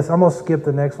this. I'm going to skip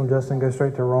the next one, Justin, and go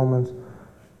straight to Romans. It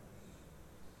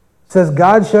says,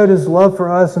 God showed his love for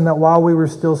us, and that while we were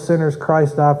still sinners,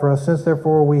 Christ died for us. Since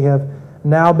therefore we have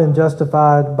now been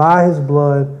justified by his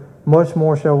blood, much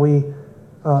more shall we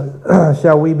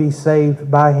be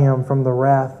saved by him from the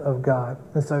wrath of God.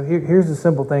 And so here's the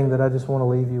simple thing that I just want to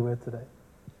leave you with today.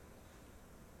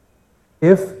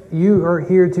 If you are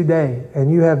here today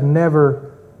and you have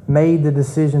never made the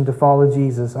decision to follow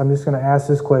Jesus, I'm just going to ask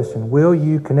this question. Will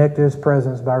you connect to his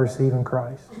presence by receiving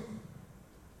Christ?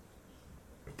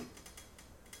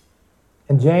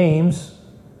 And James,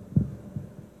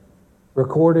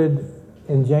 recorded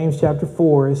in James chapter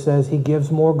 4, it says he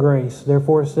gives more grace.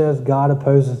 Therefore it says God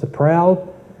opposes the proud,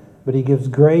 but he gives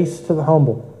grace to the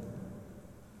humble.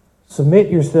 Submit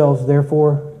yourselves,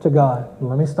 therefore, to God.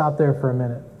 Let me stop there for a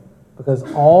minute. Because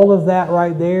all of that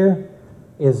right there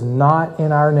is not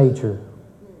in our nature.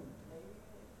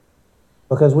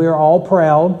 Because we are all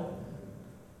proud.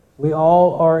 We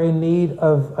all are in need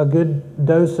of a good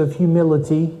dose of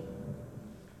humility.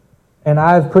 And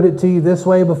I've put it to you this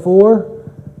way before.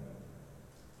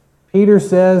 Peter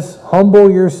says, humble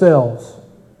yourselves.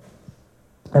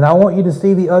 And I want you to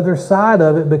see the other side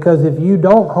of it, because if you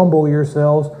don't humble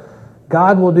yourselves,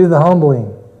 God will do the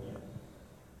humbling.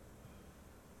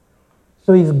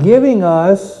 So he's giving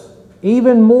us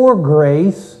even more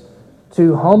grace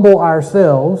to humble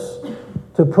ourselves,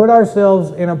 to put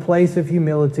ourselves in a place of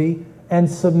humility, and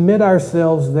submit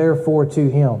ourselves therefore to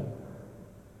him.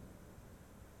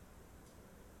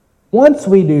 Once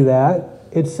we do that,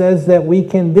 it says that we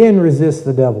can then resist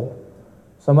the devil.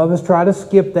 Some of us try to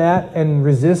skip that and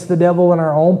resist the devil in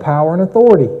our own power and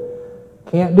authority.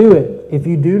 Can't do it. if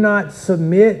you do not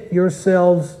submit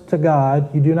yourselves to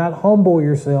God, you do not humble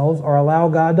yourselves or allow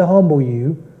God to humble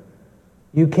you,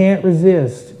 you can't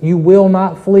resist. You will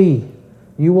not flee.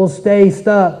 You will stay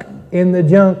stuck in the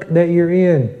junk that you're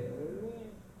in.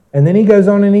 And then he goes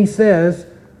on and he says,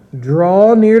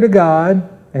 draw near to God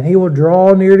and he will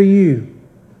draw near to you.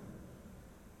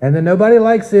 And then nobody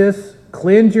likes this.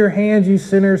 Cleanse your hands, you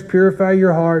sinners. Purify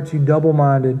your hearts, you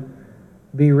double-minded.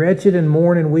 Be wretched and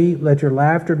mourn and weep. Let your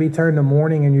laughter be turned to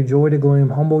mourning and your joy to gloom.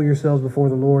 Humble yourselves before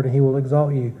the Lord and he will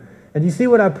exalt you. And you see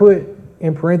what I put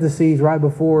in parentheses right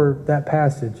before that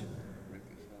passage?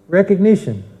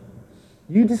 Recognition.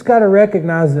 You just got to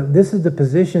recognize that this is the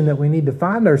position that we need to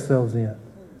find ourselves in.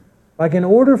 Like, in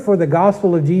order for the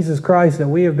gospel of Jesus Christ that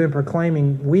we have been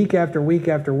proclaiming week after week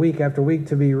after week after week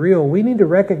to be real, we need to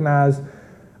recognize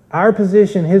our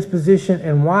position, his position,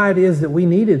 and why it is that we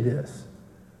needed this.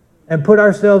 And put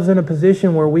ourselves in a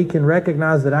position where we can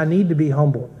recognize that I need to be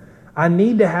humbled. I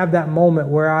need to have that moment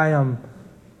where I am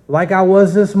like I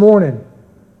was this morning.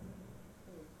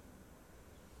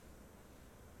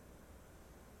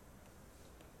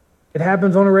 It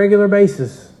happens on a regular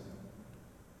basis.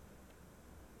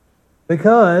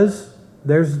 Because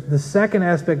there's the second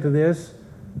aspect of this.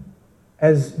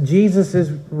 As Jesus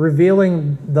is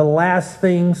revealing the last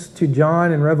things to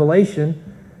John in Revelation,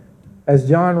 as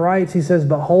John writes, he says,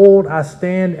 behold, I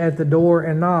stand at the door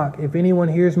and knock. If anyone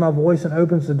hears my voice and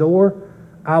opens the door,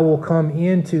 I will come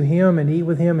in to him and eat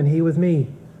with him and he with me.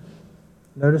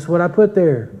 Notice what I put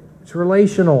there. It's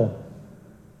relational.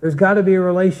 There's got to be a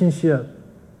relationship.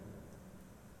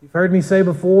 You've heard me say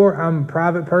before, I'm a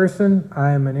private person.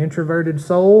 I am an introverted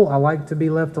soul. I like to be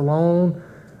left alone.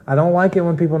 I don't like it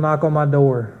when people knock on my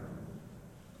door.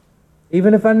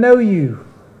 Even if I know you.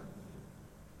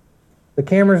 The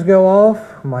cameras go off.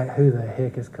 I'm like, who the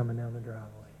heck is coming down the driveway?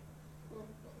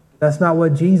 That's not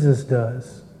what Jesus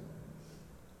does.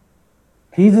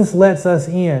 Jesus lets us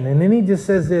in. And then he just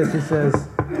says this. He says,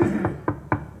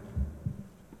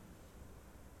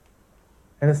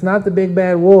 and it's not the big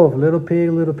bad wolf. Little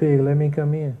pig, let me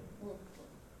come in. One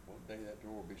day that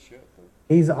door will be shut, though.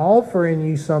 He's offering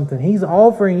you something. He's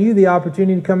offering you the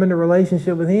opportunity to come into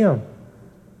relationship with him.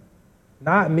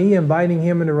 Not me inviting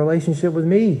him into relationship with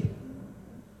me.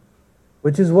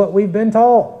 Which is what we've been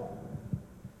taught.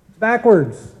 It's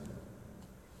backwards.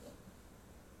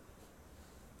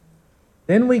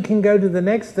 Then we can go to the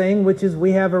next thing, which is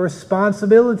we have a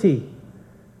responsibility.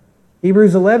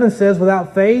 Hebrews 11 says,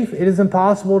 without faith, it is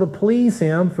impossible to please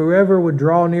him. For whoever would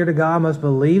draw near to God must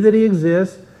believe that he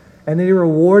exists and that he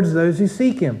rewards those who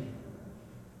seek him.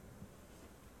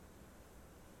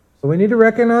 So we need to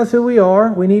recognize who we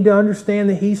are. We need to understand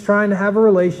that he's trying to have a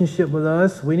relationship with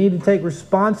us. We need to take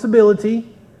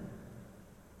responsibility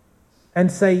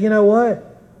and say, you know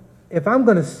what? If I'm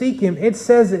going to seek him, it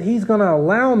says that he's going to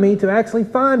allow me to actually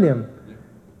find him.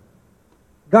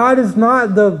 God is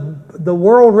not the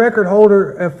world record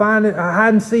holder of hide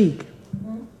and seek.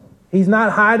 He's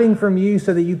not hiding from you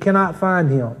so that you cannot find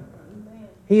him.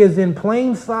 He is in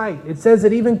plain sight. It says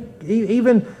that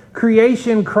even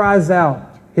creation cries out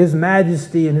his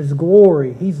majesty and his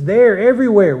glory. He's there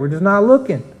everywhere. We're just not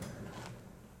looking.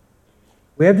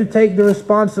 We have to take the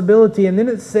responsibility. And then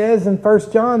it says in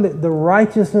 1 John that the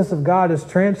righteousness of God is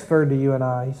transferred to you and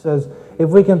I. He says, if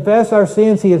we confess our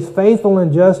sins, he is faithful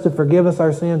and just to forgive us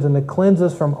our sins and to cleanse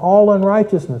us from all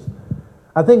unrighteousness.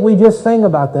 I think we just sang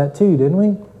about that too, didn't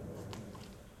we?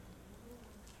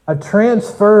 A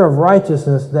transfer of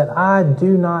righteousness that I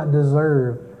do not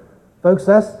deserve. Folks,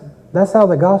 that's how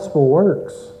the gospel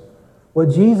works. What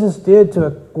Jesus did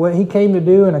what he came to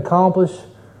do and accomplish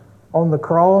on the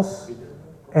cross,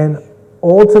 and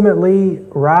ultimately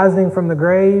rising from the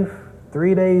grave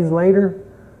 3 days later,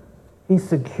 he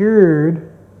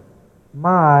secured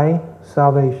my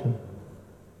salvation.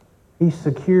 He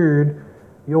secured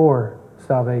your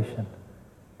salvation.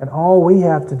 And all we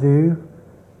have to do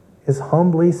is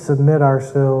humbly submit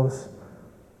ourselves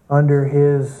under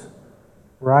his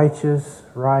righteous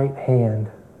right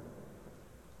hand.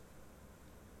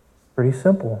 Pretty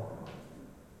simple.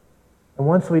 And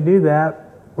once we do that,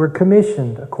 we're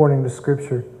commissioned according to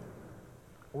Scripture.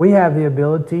 We have the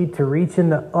ability to reach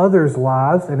into others'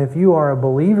 lives, and if you are a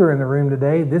believer in the room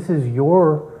today, this is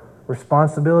your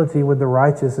responsibility with the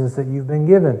righteousness that you've been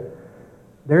given.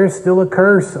 There is still a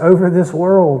curse over this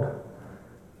world.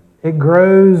 It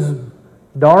grows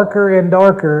darker and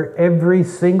darker every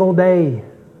single day.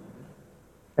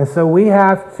 And so we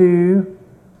have to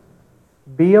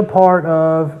be a part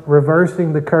of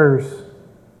reversing the curse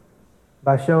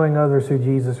by showing others who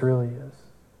Jesus really is.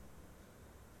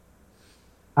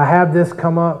 I have this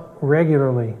come up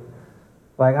regularly.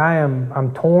 Like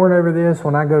I'm torn over this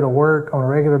when I go to work on a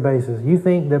regular basis. You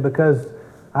think that because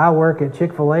I work at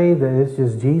Chick-fil-A that it's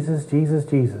just Jesus, Jesus,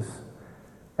 Jesus.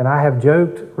 And I have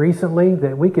joked recently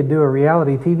that we could do a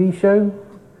reality TV show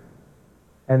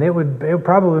and it would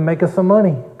probably make us some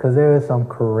money because there is some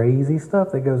crazy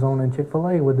stuff that goes on in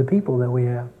Chick-fil-A with the people that we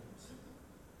have.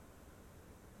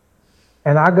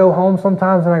 And I go home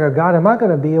sometimes and I go, God, am I going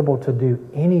to be able to do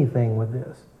anything with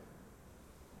this?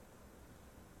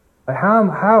 Like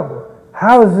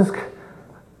how is this?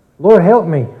 Lord, help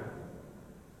me.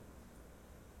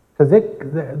 Because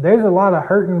there's a lot of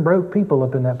hurt and broke people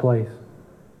up in that place.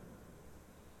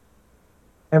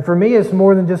 And for me, it's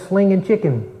more than just slinging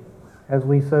chicken, as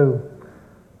we so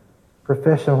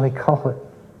professionally call it.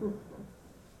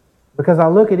 Because I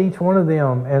look at each one of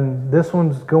them, and this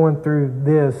one's going through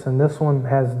this, and this one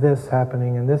has this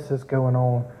happening, and this is going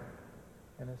on.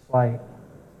 And it's like,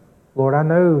 Lord, I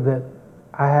know that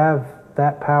I have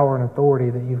that power and authority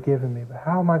that you've given me, but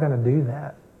how am I going to do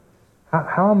that?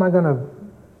 How am I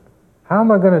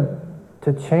going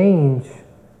to change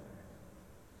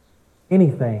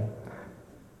anything?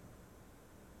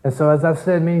 And so, as I've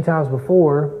said many times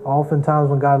before, oftentimes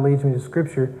when God leads me to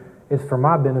Scripture, it's for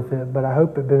my benefit, but I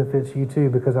hope it benefits you too,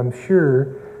 because I'm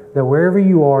sure that wherever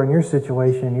you are in your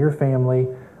situation, your family,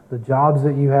 the jobs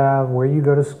that you have, where you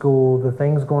go to school, the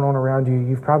things going on around you,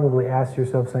 you've probably asked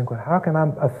yourself the same question, how can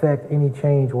I affect any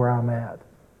change where I'm at?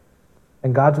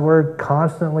 And God's Word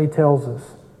constantly tells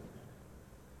us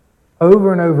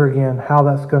over and over again how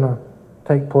that's going to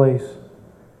take place.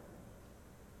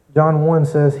 John 1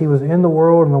 says, He was in the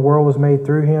world, and the world was made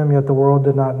through Him, yet the world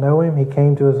did not know Him. He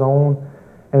came to His own,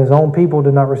 and His own people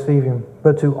did not receive Him.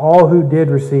 But to all who did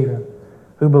receive Him,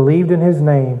 who believed in His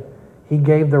name, He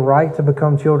gave the right to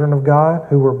become children of God,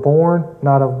 who were born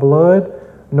not of blood,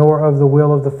 nor of the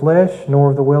will of the flesh, nor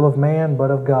of the will of man, but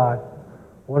of God.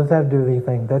 What does that have to do with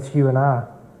anything? That's you and I.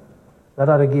 That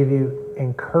ought to give you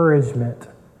encouragement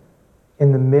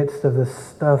in the midst of the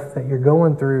stuff that you're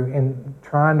going through and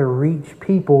trying to reach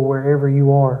people wherever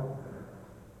you are.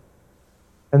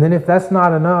 And then if that's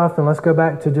not enough, then let's go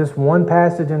back to just one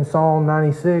passage in Psalm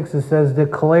 96. It says,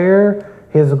 declare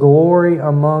His glory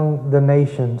among the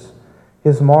nations,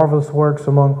 His marvelous works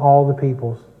among all the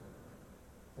peoples.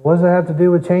 What does that have to do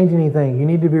with changing anything? You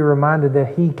need to be reminded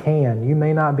that He can. You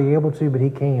may not be able to, but He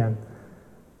can.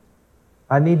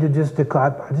 I need to just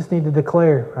declare. I just need to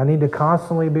declare. I need to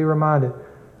constantly be reminded.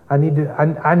 I need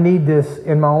this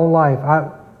in my own life. I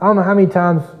don't know how many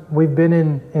times we've been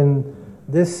in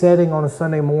this setting on a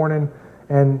Sunday morning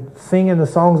and singing the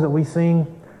songs that we sing.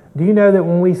 Do you know that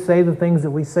when we say the things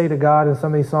that we say to God in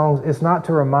some of these songs, it's not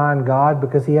to remind God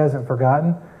because He hasn't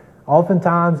forgotten.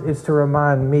 Oftentimes, it's to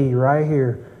remind me right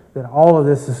here that all of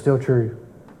this is still true.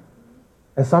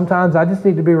 And sometimes I just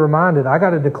need to be reminded. I got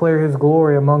to declare His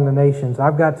glory among the nations.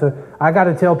 I got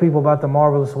to tell people about the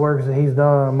marvelous works that He's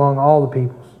done among all the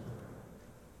peoples.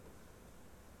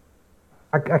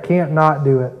 I can't not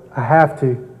do it. I have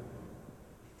to.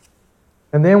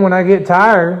 And then when I get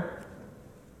tired,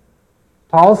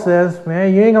 Paul says,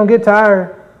 man, you ain't going to get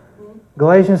tired.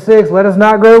 Galatians 6, let us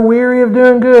not grow weary of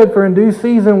doing good, for in due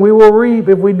season we will reap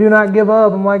if we do not give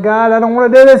up. I'm like, God, I don't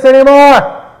want to do this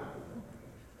anymore.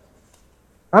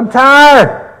 I'm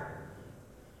tired.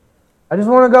 I just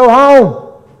want to go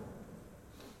home.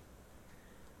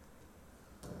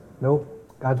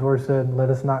 Nope. God's Word said, let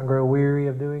us not grow weary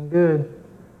of doing good,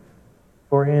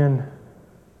 for in,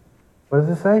 what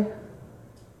does it say?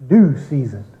 Due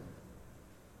season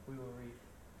we will reap.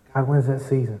 God, when's that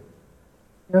season?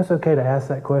 You know, it's okay to ask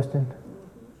that question.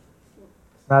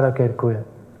 It's not okay to quit.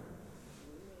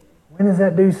 When is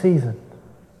that due season?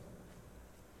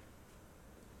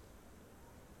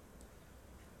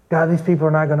 God, these people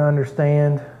are not going to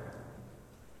understand.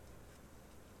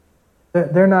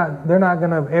 They're not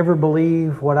going to ever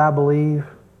believe what I believe.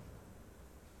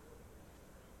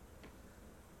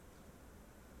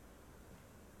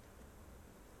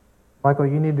 Michael,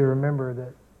 you need to remember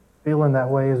that feeling that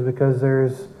way is because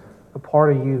there's a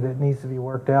part of you that needs to be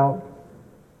worked out,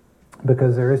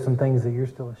 because there is some things that you're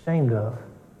still ashamed of.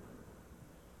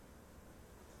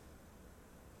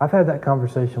 I've had that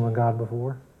conversation with God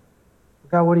before.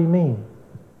 God, what do you mean?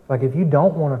 Like, if you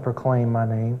don't want to proclaim my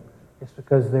name, it's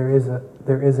because there is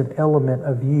an element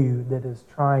of you that is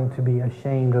trying to be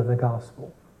ashamed of the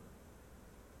gospel.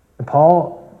 And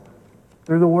Paul,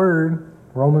 through the Word,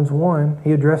 Romans 1,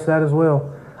 he addressed that as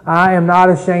well. I am not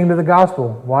ashamed of the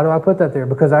gospel. Why do I put that there?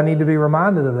 Because I need to be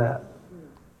reminded of that.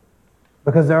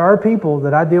 Because there are people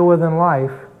that I deal with in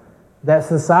life that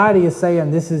society is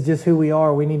saying this is just who we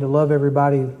are. We need to love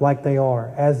everybody like they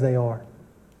are, as they are.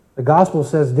 The gospel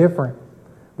says different.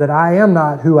 that I am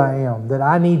not who I am, that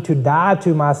I need to die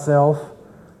to myself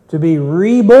to be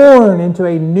reborn into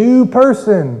a new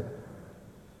person.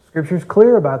 Scripture's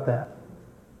clear about that.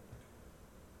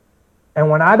 And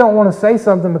when I don't want to say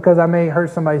something because I may hurt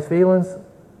somebody's feelings,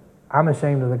 I'm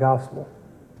ashamed of the gospel.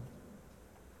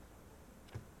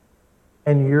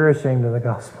 And you're ashamed of the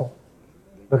gospel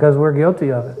because we're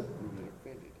guilty of it.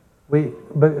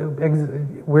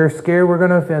 We're scared we're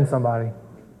going to offend somebody.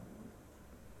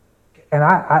 And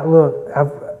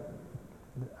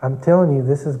I'm telling you,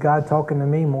 this is God talking to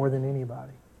me more than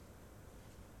anybody.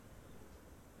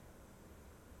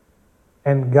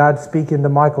 And God speaking to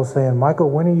Michael saying, Michael,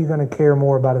 when are you going to care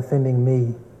more about offending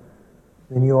me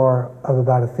than you are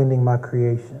about offending my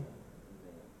creation?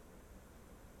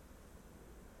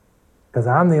 Because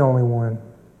I'm the only one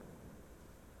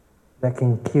that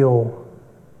can kill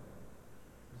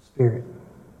the spirit.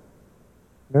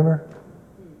 Remember,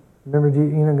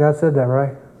 God said that,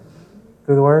 right?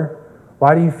 Through the Word.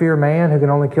 Why do you fear man who can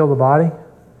only kill the body?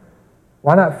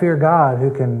 Why not fear God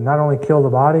who can not only kill the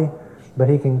body, but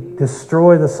He can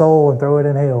destroy the soul and throw it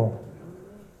in hell?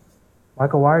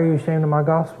 Michael, why are you ashamed of my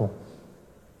gospel?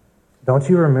 Don't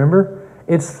you remember?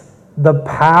 It's the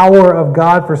power of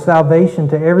God for salvation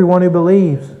to everyone who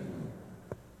believes.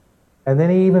 And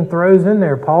then He even throws in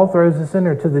there, Paul throws this in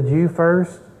there, to the Jew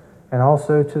first and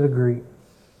also to the Greek.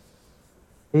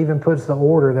 He even puts the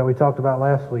order that we talked about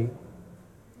last week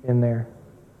in there.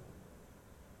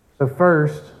 So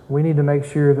first, we need to make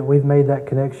sure that we've made that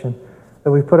connection,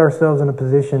 that we've put ourselves in a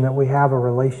position that we have a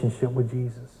relationship with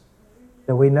Jesus,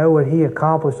 that we know what He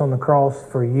accomplished on the cross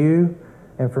for you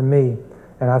and for me.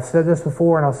 And I've said this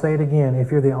before and I'll say it again.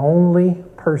 If you're the only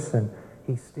person,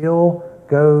 He still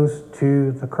goes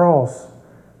to the cross.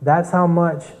 That's how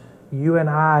much you and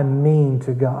I mean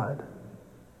to God.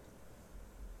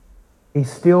 He's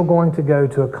still going to go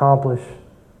to accomplish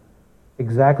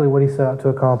exactly what He set out to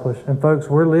accomplish. And folks,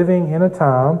 we're living in a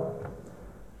time,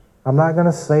 I'm not going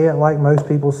to say it like most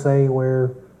people say,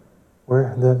 where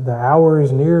the hour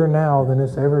is nearer now than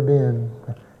it's ever been.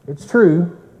 It's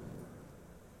true.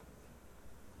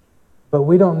 But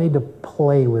we don't need to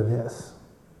play with this.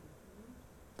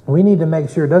 We need to make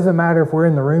sure, it doesn't matter if we're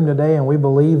in the room today and we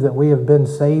believe that we have been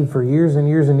saved for years and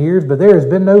years and years, but there has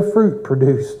been no fruit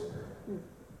produced.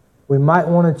 We might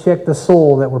want to check the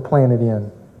soil that we're planted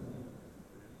in.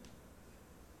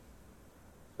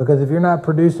 Because if you're not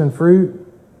producing fruit,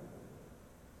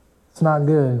 it's not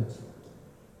good.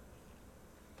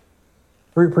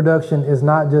 Fruit production is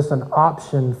not just an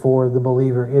option for the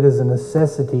believer, it is a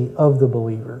necessity of the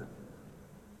believer.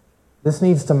 This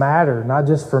needs to matter, not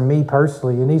just for me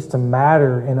personally. It needs to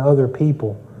matter in other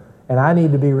people. And I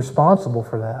need to be responsible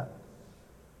for that.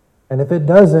 And if it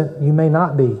doesn't, you may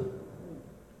not be.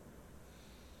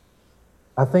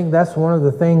 I think that's one of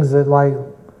the things that,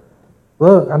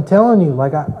 look, I'm telling you,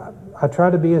 I try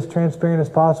to be as transparent as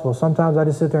possible. Sometimes I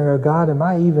just sit there and go, God, am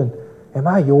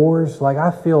I yours?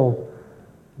 I feel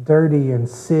dirty and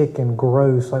sick and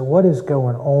gross. What is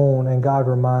going on? And God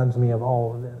reminds me of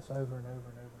all of this over and over and over.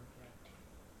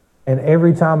 And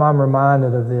every time I'm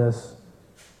reminded of this,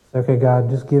 okay,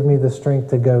 God, just give me the strength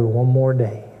to go one more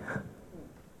day.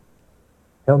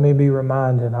 Help me be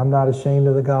reminded I'm not ashamed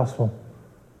of the gospel.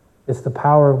 It's the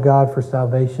power of God for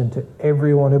salvation to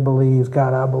everyone who believes.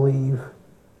 God, I believe.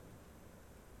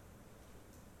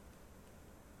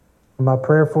 And my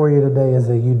prayer for you today is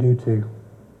that you do too.